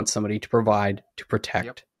 you want somebody to provide, to Yep.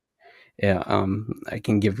 protect. Yeah, I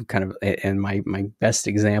can give kind of, and my best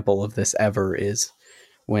example of this ever is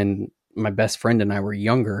when my best friend and I were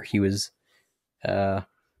younger. He was on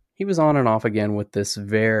and off again with this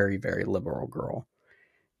very, very liberal girl,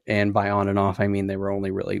 And by on and off, I mean they were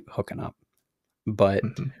only really hooking up. But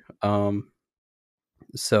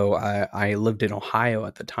so I lived in Ohio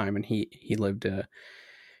at the time, and he lived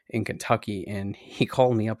in Kentucky, and he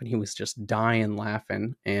called me up and he was just dying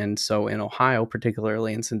laughing. And so in Ohio,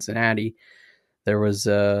 particularly in Cincinnati, there's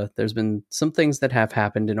been some things that have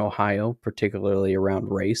happened in Ohio, particularly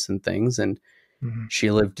around race and things. And she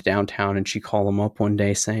lived downtown, and she called him up one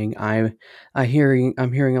day saying, I'm hearing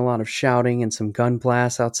a lot of shouting and some gun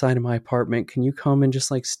blasts outside of my apartment. Can you come and just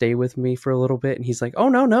like stay with me for a little bit? And he's like, oh,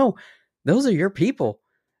 no, those are your people.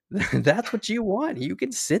 That's what you want. You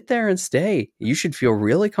can sit there and stay. You should feel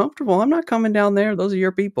really comfortable. I'm not coming down there. Those are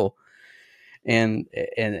your people. And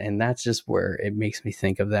that's just where it makes me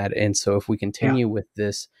think of that. And so if we continue with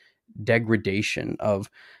this degradation of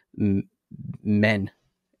men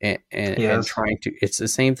and trying to, it's the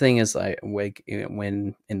same thing as like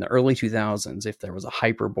when in the early 2000s, if there was a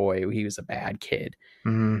hyper boy, he was a bad kid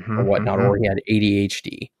or whatnot, or he had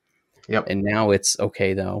ADHD. Yep. And now it's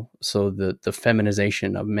okay though. So the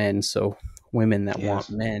feminization of men. So women that want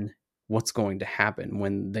men, what's going to happen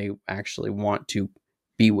when they actually want to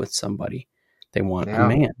be with somebody? They want a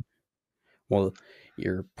man. Well,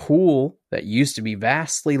 your pool that used to be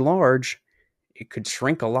vastly large, it could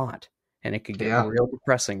shrink a lot, and it could get real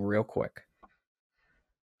depressing real quick.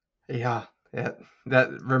 Yeah. That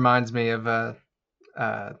reminds me of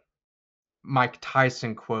Mike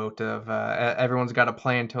Tyson quote of everyone's got a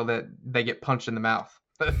plan until they get punched in the mouth.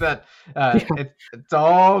 It's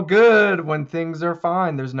all good when things are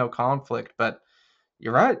fine. There's no conflict. But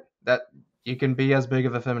you're right that you can be as big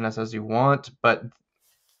of a feminist as you want, but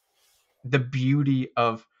the beauty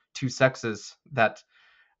of two sexes, that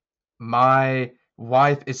my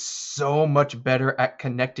wife is so much better at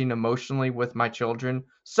connecting emotionally with my children,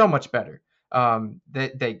 so much better.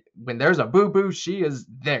 They when there's a boo-boo, she is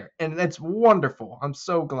there, and it's wonderful. I'm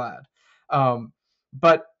so glad.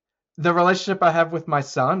 But the relationship I have with my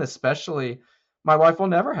son, especially, my wife will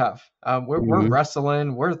never have. We're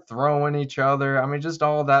wrestling, we're throwing each other. I mean, just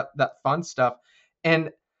all that fun stuff,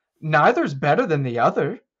 and neither's better than the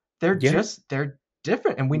other. They're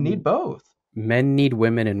different, and we need both. Men need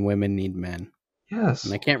women, and women need men. Yes.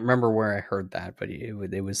 And I can't remember where I heard that, but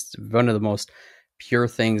it was one of the most pure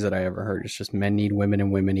things that I ever heard. It's just men need women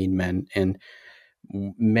and women need men. And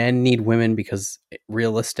men need women because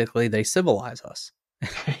realistically they civilize us.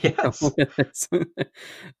 Yes.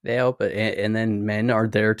 They help it. And then men are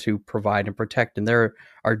there to provide and protect. And there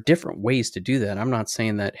are different ways to do that. I'm not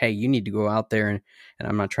saying that, hey, you need to go out there, and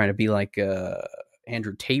I'm not trying to be like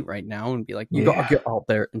Andrew Tate right now and be like, you gotta get out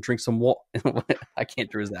there and drink some water. I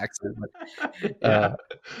can't do his accent, but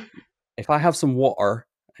if I have some water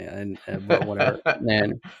and but whatever,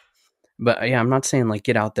 then. But yeah, I'm not saying like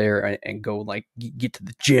get out there and go like get to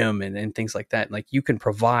the gym and things like that. Like you can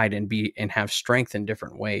provide and have strength in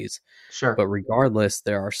different ways. Sure. But regardless,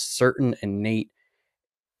 there are certain innate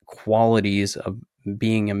qualities of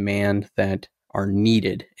being a man that are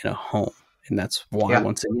needed in a home. And that's why,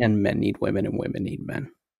 once again, men need women and women need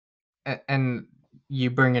men. And you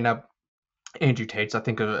bringing up Andrew Tate's, I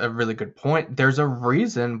think, a really good point. There's a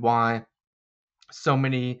reason why so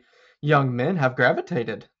many young men have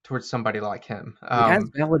gravitated towards somebody like him. He has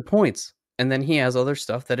valid points, and then he has other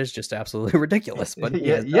stuff that is just absolutely ridiculous. But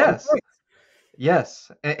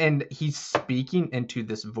yes, and he's speaking into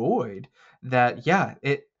this void that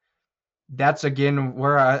that's again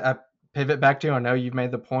where I pivot back to. I know you've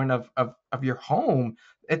made the point of your home.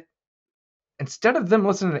 Instead of them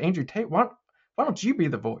listening to Andrew Tate, why don't you be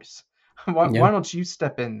the voice? Why don't you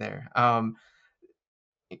step in there?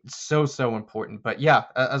 It's so important. But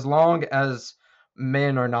as long as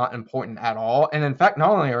men are not important at all, and in fact, not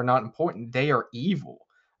only are not important, they are evil.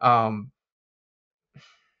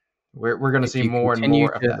 We're going to see more and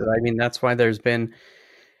more of that. I mean, that's why there's been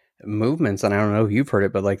movements, and I don't know if you've heard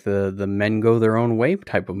it, but like the men go their own way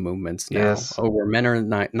type of movements now. Yes. Where men are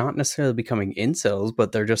not necessarily becoming incels,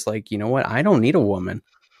 but they're just like, you know what? I don't need a woman.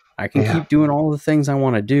 I can keep doing all the things I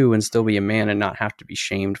want to do and still be a man and not have to be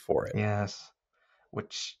shamed for it. Yes.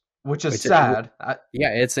 Which is sad.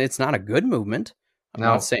 It's not a good movement. I'm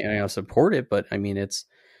not saying I support it, but I mean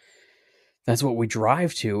that's what we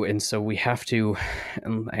drive to, and so we have to.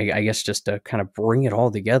 And I guess just to kind of bring it all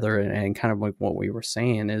together, and kind of like what we were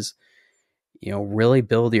saying is, really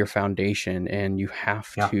build your foundation, and you have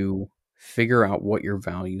to figure out what your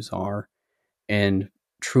values are, and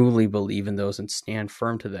truly believe in those and stand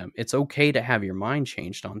firm to them. It's okay to have your mind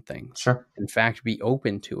changed on things. Sure. In fact, be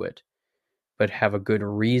open to it, but have a good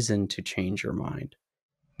reason to change your mind.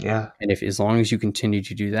 Yeah. And as long as you continue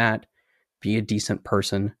to do that, be a decent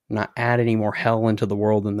person, not add any more hell into the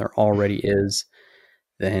world than there already is,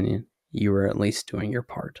 then you were at least doing your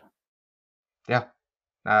part. Yeah,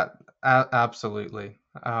 absolutely.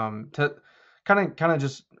 To kind of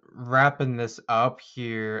just wrapping this up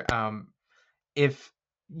here, if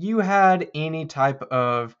you had any type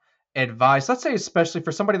of advice, let's say especially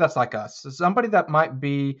for somebody that's like us, somebody that might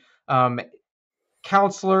be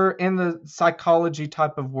counselor in the psychology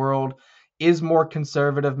type of world, is more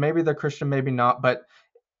conservative, maybe they're Christian, maybe not, but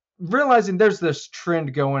realizing there's this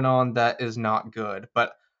trend going on that is not good,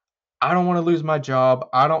 but I don't want to lose my job,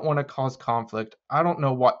 I don't want to cause conflict, I don't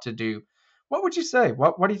know what to do. What would you say?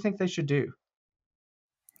 What do you think they should do?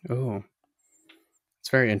 Oh, it's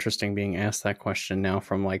very interesting being asked that question now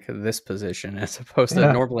from like this position, as opposed to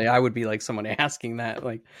Yeah. normally I would be like someone asking that.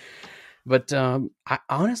 Like, but I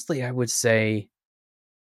honestly, I would say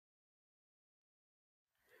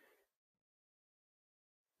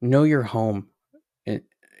know your home.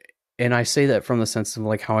 And I say that from the sense of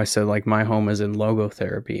like how I said, like my home is in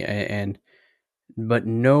logotherapy, and but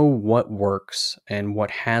know what works and what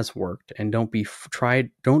has worked, and don't be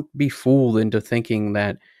fooled into thinking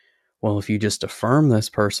that, well, if you just affirm this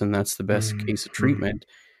person, that's the best case of treatment.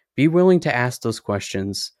 Be willing to ask those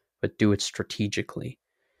questions, but do it strategically.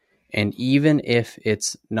 And even if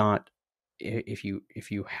it's not, if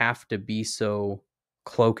you have to be so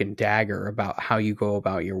cloak and dagger about how you go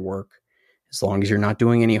about your work, as long as you're not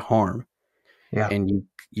doing any harm, Yeah. and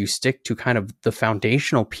you stick to kind of the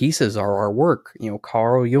foundational pieces of our work,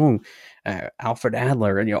 Carl Jung, Alfred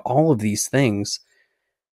Adler, and all of these things,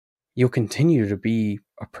 you'll continue to be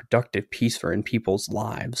a productive piece for in people's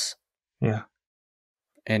lives. Yeah.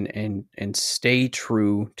 And stay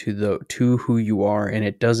true to who you are. And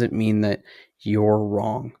it doesn't mean that you're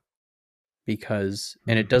wrong,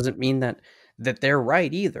 and it doesn't mean that they're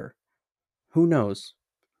right either. Who knows?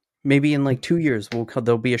 Maybe in like 2 years,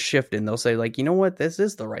 there'll be a shift and they'll say, like, you know what, this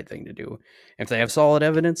is the right thing to do. If they have solid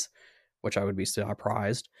evidence, which I would be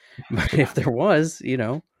surprised, but if there was,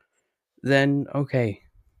 then okay,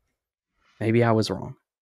 maybe I was wrong.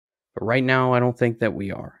 But right now, I don't think that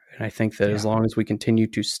we are. And I think that as long as we continue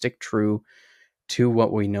to stick true to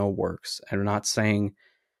what we know works, and I'm not saying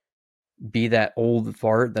be that old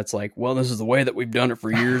fart that's like, well, this is the way that we've done it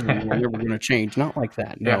for years and we're never going to change. Not like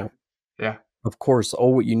that. No. Yeah. Of course,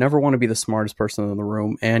 you never want to be the smartest person in the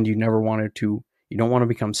room, and you don't want to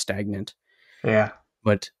become stagnant. Yeah.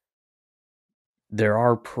 But there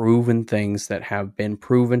are proven things that have been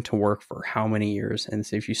proven to work for how many years. And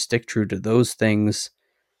so if you stick true to those things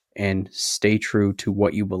and stay true to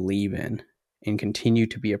what you believe in and continue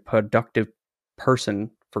to be a productive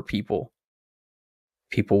person for people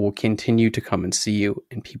will continue to come and see you,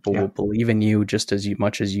 and people will believe in you just as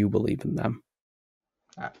much as you believe in them.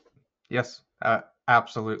 Yes,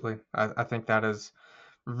 absolutely. I think that is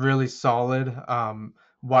really solid.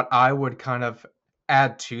 What I would kind of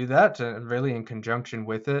add to that, and really in conjunction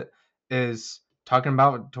with it, is talking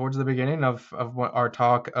about towards the beginning of what our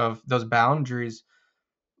talk of those boundaries.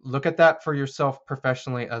 Look at that for yourself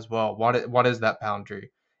professionally as well. What is that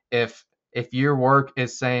boundary? If your work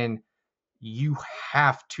is saying you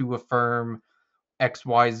have to affirm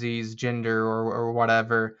XYZ's gender or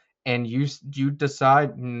whatever, and you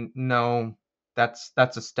decide no, that's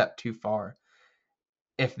a step too far.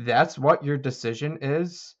 If that's what your decision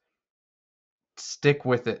is, stick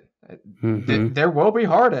with it. There will be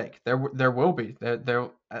heartache. There will be there,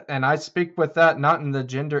 and I speak with that not in the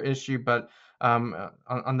gender issue, but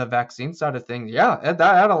on the vaccine side of things. Yeah,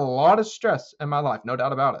 that had a lot of stress in my life, no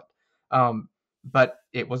doubt about it. But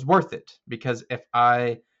it was worth it, because if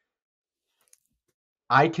I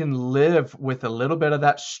can live with a little bit of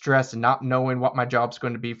that stress and not knowing what my job's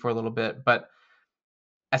going to be for a little bit, but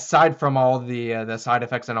aside from all the side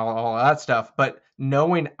effects and all of that stuff, but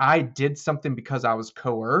knowing I did something because I was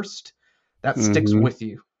coerced, that sticks with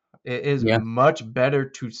you. It is much better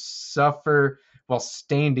to suffer while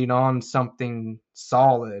standing on something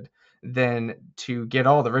solid than to get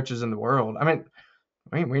all the riches in the world. I mean,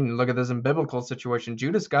 we can look at this in biblical situation.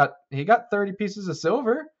 Judas got 30 pieces of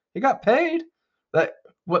silver. He got paid.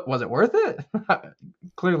 What was it worth it?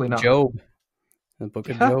 Clearly not. Job, the book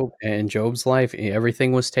of Job, and Job's life,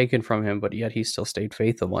 everything was taken from him, but yet he still stayed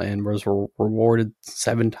faithful and was rewarded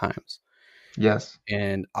 7 times. Yes.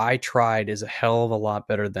 And I tried is a hell of a lot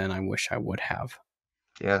better than I wish I would have.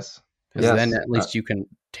 Yes. Because then at least you can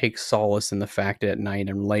take solace in the fact at night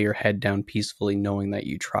and lay your head down peacefully knowing that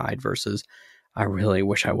you tried, versus I really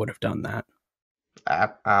wish I would have done that.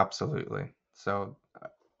 Absolutely. So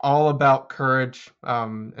all about courage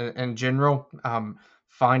in general,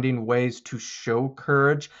 finding ways to show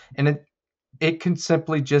courage. And it can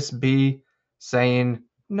simply just be saying,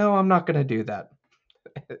 no, I'm not going to do that.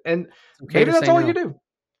 And maybe that's all you do.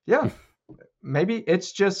 Yeah. Maybe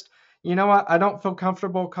it's just, you know what? I don't feel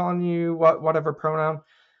comfortable calling you whatever pronoun.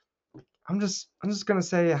 I'm just gonna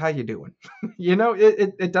say how you doing.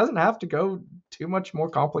 It doesn't have to go too much more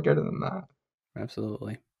complicated than that.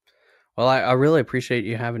 Absolutely. Well, I really appreciate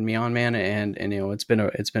you having me on, man, and it's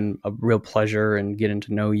been a real pleasure and getting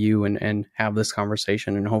to know you and have this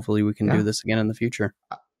conversation, and hopefully we can do this again in the future.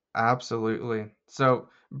 Absolutely. So,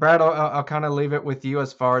 Brad, I'll kind of leave it with you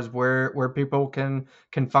as far as where people can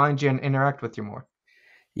find you and interact with you more.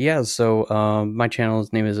 Yeah, so my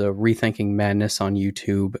channel's name is Rethinking Madness on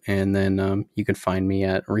YouTube, and then you can find me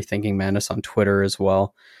at Rethinking Madness on Twitter as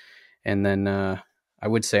well. And then I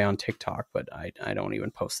would say on TikTok, but I don't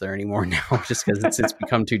even post there anymore now, just because it's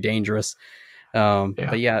become too dangerous.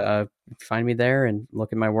 But yeah, find me there and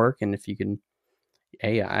look at my work. And if you can,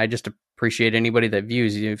 hey, I just appreciate anybody that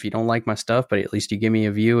views you. If you don't like my stuff, but at least you give me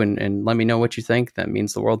a view and let me know what you think. That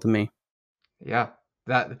means the world to me. Yeah.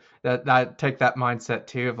 That take that mindset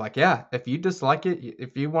too of like, yeah, if you dislike it,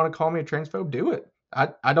 if you want to call me a transphobe, do it.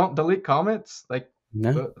 I don't delete comments. Like,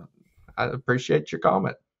 No, I appreciate your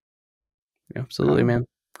comment. absolutely, man.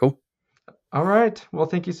 Cool. All right. Well,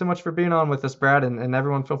 thank you so much for being on with us, Brad, and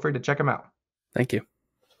everyone feel free to check him out. Thank you.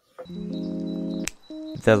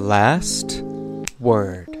 The last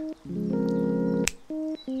word.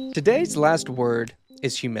 Today's last word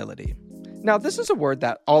is humility. Now, this is a word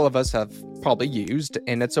that all of us have probably used,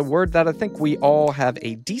 and it's a word that I think we all have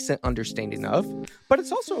a decent understanding of, but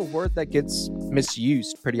it's also a word that gets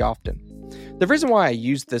misused pretty often. The reason why I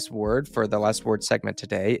used this word for the last word segment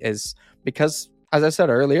today is because, as I said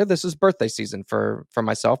earlier, this is birthday season for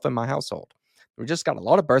myself and my household. We just got a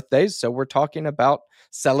lot of birthdays, so we're talking about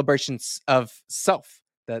celebrations of self,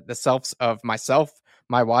 the selves of myself,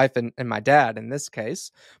 my wife, and my dad in this case.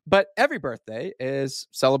 But every birthday is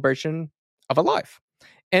celebration of a life.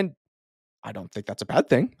 And I don't think that's a bad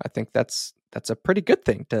thing. I think that's a pretty good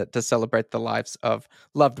thing to celebrate the lives of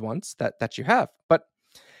loved ones that you have. But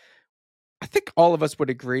I think all of us would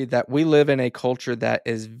agree that we live in a culture that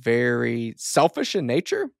is very selfish in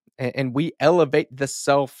nature, and we elevate the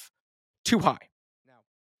self too high. Now,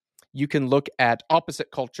 you can look at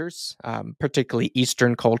opposite cultures, particularly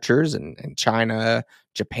Eastern cultures and China,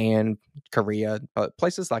 Japan, Korea,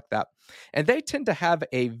 places like that. And they tend to have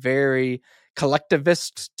a very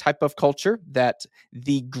collectivist type of culture that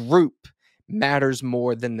the group matters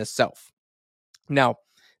more than the self. Now,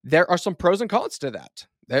 there are some pros and cons to that.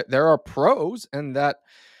 There are pros in that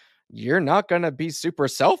you're not going to be super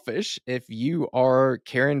selfish if you are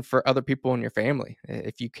caring for other people in your family.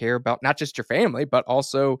 If you care about not just your family, but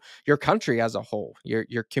also your country as a whole,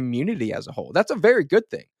 your community as a whole. That's a very good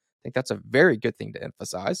thing. I think that's a very good thing to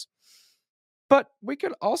emphasize. But we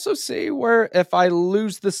could also see where if I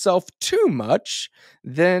lose the self too much,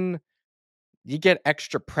 then you get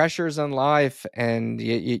extra pressures in life and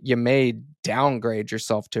you may downgrade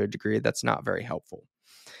yourself to a degree that's not very helpful.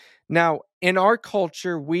 Now, in our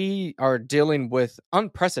culture, we are dealing with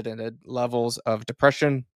unprecedented levels of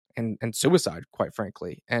depression and suicide, quite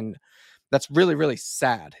frankly. And that's really, really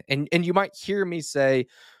sad. And you might hear me say,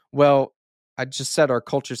 well, I just said our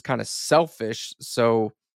culture is kind of selfish.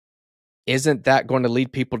 So isn't that going to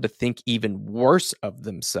lead people to think even worse of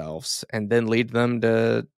themselves and then lead them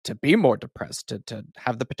to be more depressed, to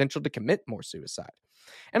have the potential to commit more suicide?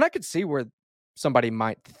 And I could see where somebody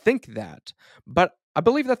might think that, but I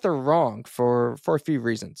believe that they're wrong for a few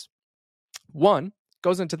reasons. One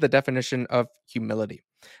goes into the definition of humility.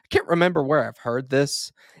 I can't remember where I've heard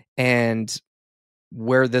this and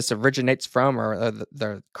where this originates from or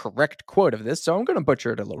the correct quote of this, so I'm going to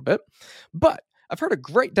butcher it a little bit. But I've heard a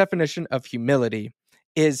great definition of humility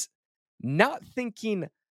is not thinking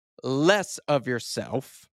less of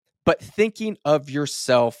yourself, but thinking of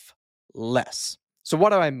yourself less. So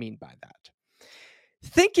what do I mean by that?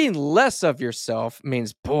 Thinking less of yourself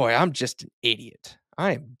means, boy, I'm just an idiot.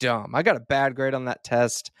 I am dumb. I got a bad grade on that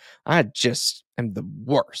test. I just am the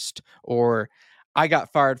worst. Or I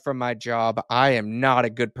got fired from my job. I am not a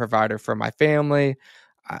good provider for my family.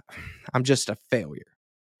 I'm just a failure.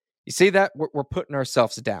 You see that? We're putting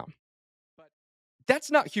ourselves down. But that's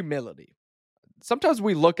not humility. Sometimes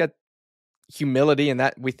we look at humility and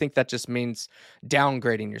that we think that just means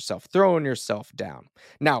downgrading yourself, throwing yourself down.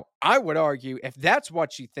 Now, I would argue if that's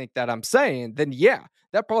what you think that I'm saying, then yeah,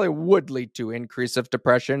 that probably would lead to increase of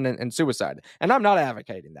depression and suicide. And I'm not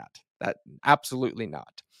advocating that absolutely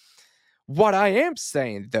not. What I am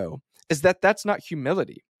saying though, is that that's not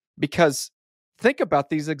humility, because think about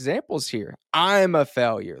these examples here. I'm a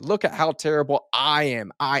failure. Look at how terrible I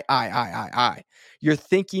am. I. You're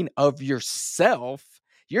thinking of yourself.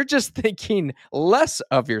 You're just thinking less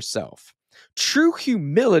of yourself. True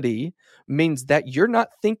humility means that you're not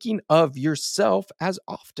thinking of yourself as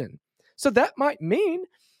often. So that might mean,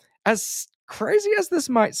 as crazy as this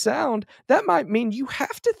might sound, that might mean you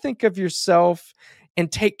have to think of yourself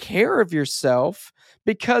and take care of yourself,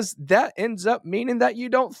 because that ends up meaning that you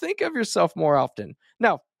don't think of yourself more often.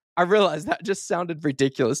 Now, I realize that just sounded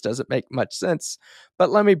ridiculous, doesn't make much sense, but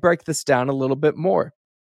let me break this down a little bit more.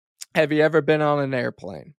 Have you ever been on an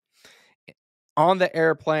airplane? On the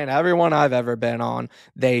airplane, everyone I've ever been on,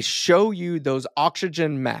 they show you those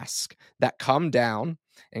oxygen masks that come down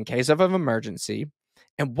in case of an emergency.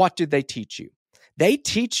 And what do they teach you? They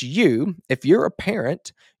teach you, if you're a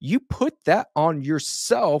parent, you put that on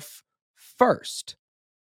yourself first.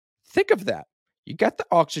 Think of that. You got the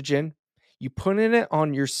oxygen, you putting it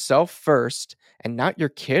on yourself first, and not your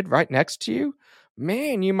kid right next to you.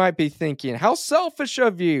 Man, you might be thinking, how selfish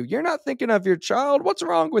of you. You're not thinking of your child. What's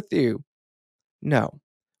wrong with you? No.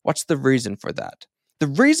 What's the reason for that? The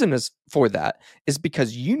reason for that is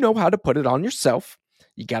because you know how to put it on yourself.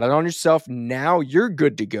 You got it on yourself. Now you're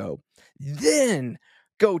good to go. Then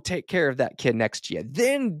go take care of that kid next to you.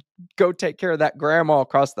 Then go take care of that grandma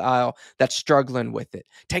across the aisle that's struggling with it.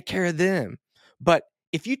 Take care of them. But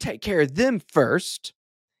if you take care of them first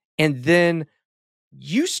and then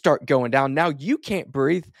you start going down, now you can't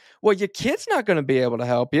breathe. Well, your kid's not going to be able to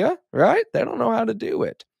help you, right? They don't know how to do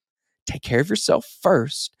it. Take care of yourself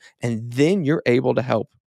first, and then you're able to help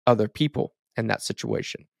other people in that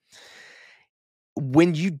situation.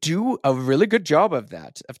 When you do a really good job of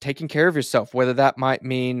that, of taking care of yourself, whether that might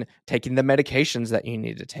mean taking the medications that you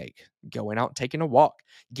need to take, going out and taking a walk,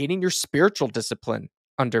 getting your spiritual discipline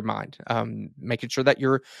undermined, making sure that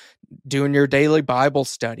you're doing your daily Bible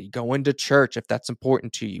study, going to church if that's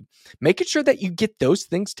important to you, making sure that you get those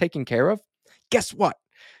things taken care of. Guess what?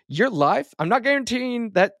 Your life, I'm not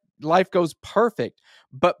guaranteeing that life goes perfect,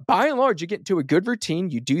 but by and large, you get into a good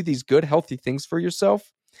routine. You do these good, healthy things for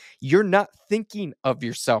yourself. You're not thinking of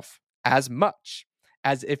yourself as much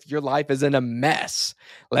as if your life is in a mess.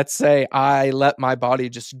 Let's say I let my body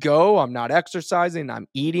just go. I'm not exercising. I'm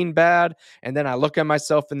eating bad. And then I look at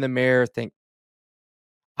myself in the mirror, think,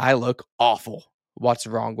 I look awful. What's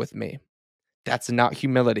wrong with me? That's not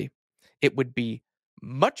humility. It would be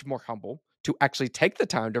much more humble to actually take the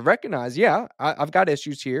time to recognize, yeah, I've got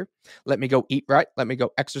issues here. Let me go eat right. Let me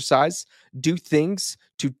go exercise, do things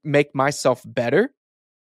to make myself better.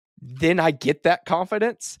 Then I get that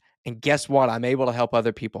confidence. And guess what? I'm able to help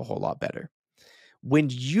other people a whole lot better. When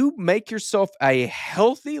you make yourself a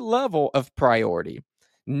healthy level of priority,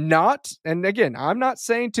 and again, I'm not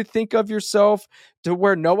saying to think of yourself to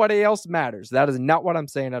where nobody else matters. That is not what I'm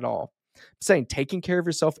saying at all. I'm saying taking care of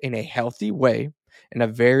yourself in a healthy way, in a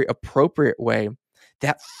very appropriate way,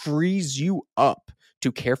 that frees you up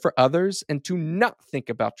to care for others and to not think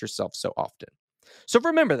about yourself so often. So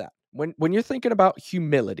remember that when you're thinking about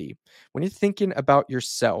humility, when you're thinking about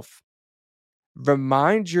yourself,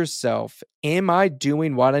 remind yourself, am I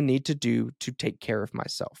doing what I need to do to take care of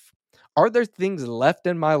myself? Are there things left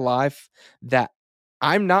in my life that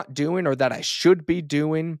I'm not doing or that I should be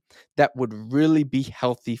doing that would really be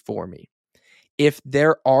healthy for me? If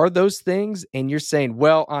there are those things and you're saying,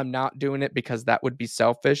 well, I'm not doing it because that would be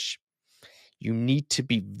selfish, you need to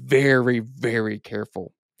be very, very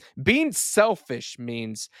careful. Being selfish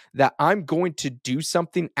means that I'm going to do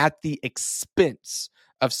something at the expense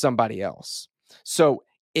of somebody else. So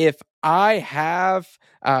if I have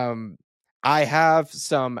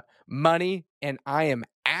some money and I am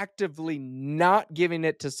actively not giving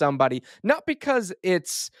it to somebody, not because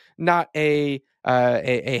it's not a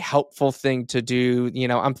helpful thing to do. You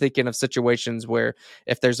know, I'm thinking of situations where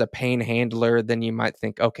if there's a pain handler, then you might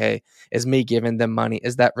think, okay, is me giving them money,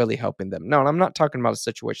 is that really helping them? No, I'm not talking about a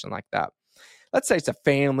situation like that. Let's say it's a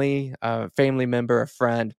family member, a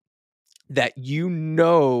friend, that you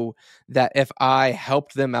know that if I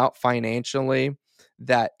helped them out financially,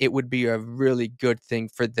 that it would be a really good thing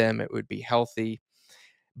for them. It would be healthy.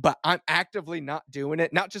 But I'm actively not doing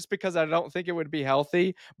it, not just because I don't think it would be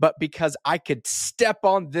healthy, but because I could step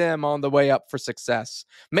on them on the way up for success.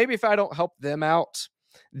 Maybe if I don't help them out,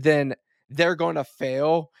 then they're going to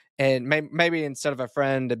fail. And maybe instead of a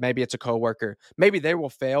friend, maybe it's a coworker, maybe they will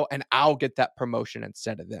fail and I'll get that promotion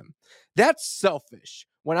instead of them. That's selfish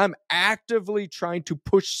when I'm actively trying to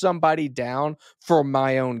push somebody down for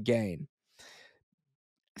my own gain.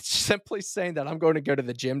 Simply saying that I'm going to go to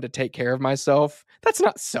the gym to take care of myself, that's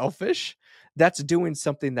not selfish. That's doing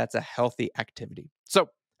something that's a healthy activity. So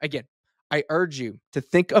again, I urge you to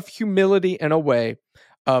think of humility in a way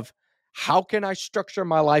of, how can I structure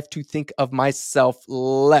my life to think of myself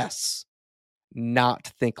less,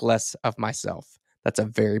 not think less of myself? That's a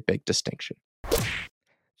very big distinction.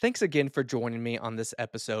 Thanks again for joining me on this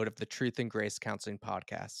episode of the Truth and Grace Counseling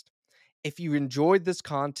Podcast. If you enjoyed this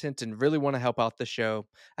content and really want to help out the show,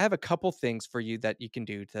 I have a couple things for you that you can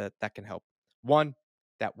do that can help. One,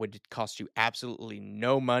 that would cost you absolutely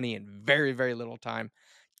no money and very, very little time.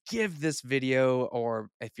 Give this video, or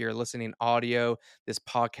if you're listening audio, this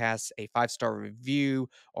podcast, a 5-star review,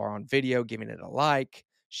 or on video, giving it a like,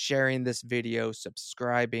 sharing this video,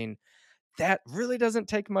 subscribing. That really doesn't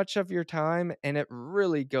take much of your time, and it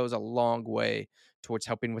really goes a long way towards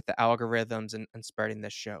helping with the algorithms and spreading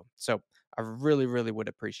this show. So I really, really would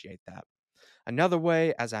appreciate that. Another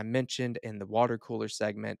way, as I mentioned in the water cooler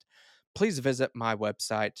segment, please visit my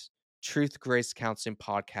website,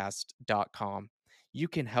 truthgracecounselingpodcast.com. You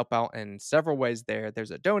can help out in several ways there.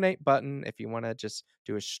 There's a donate button if you want to just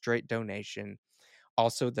do a straight donation.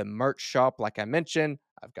 Also, the merch shop, like I mentioned,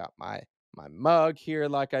 I've got my mug here,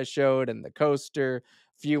 like I showed, and the coaster,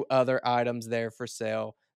 few other items there for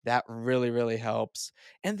sale. That really, really helps.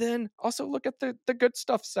 And then also look at the good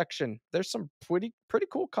stuff section. There's some pretty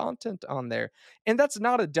cool content on there. And that's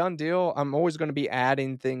not a done deal. I'm always going to be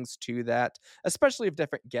adding things to that, especially of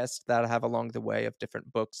different guests that I have along the way, of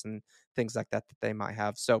different books and things like that they might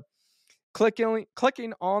have. So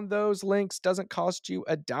clicking on those links doesn't cost you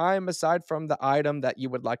a dime aside from the item that you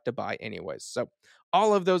would like to buy anyways. So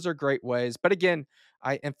all of those are great ways. But again,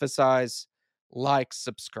 I emphasize, like,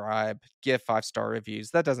 subscribe, give 5-star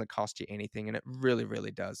reviews. That doesn't cost you anything, and it really,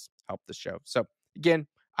 really does help the show. So again,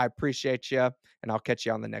 I appreciate you, and I'll catch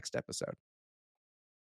you on the next episode.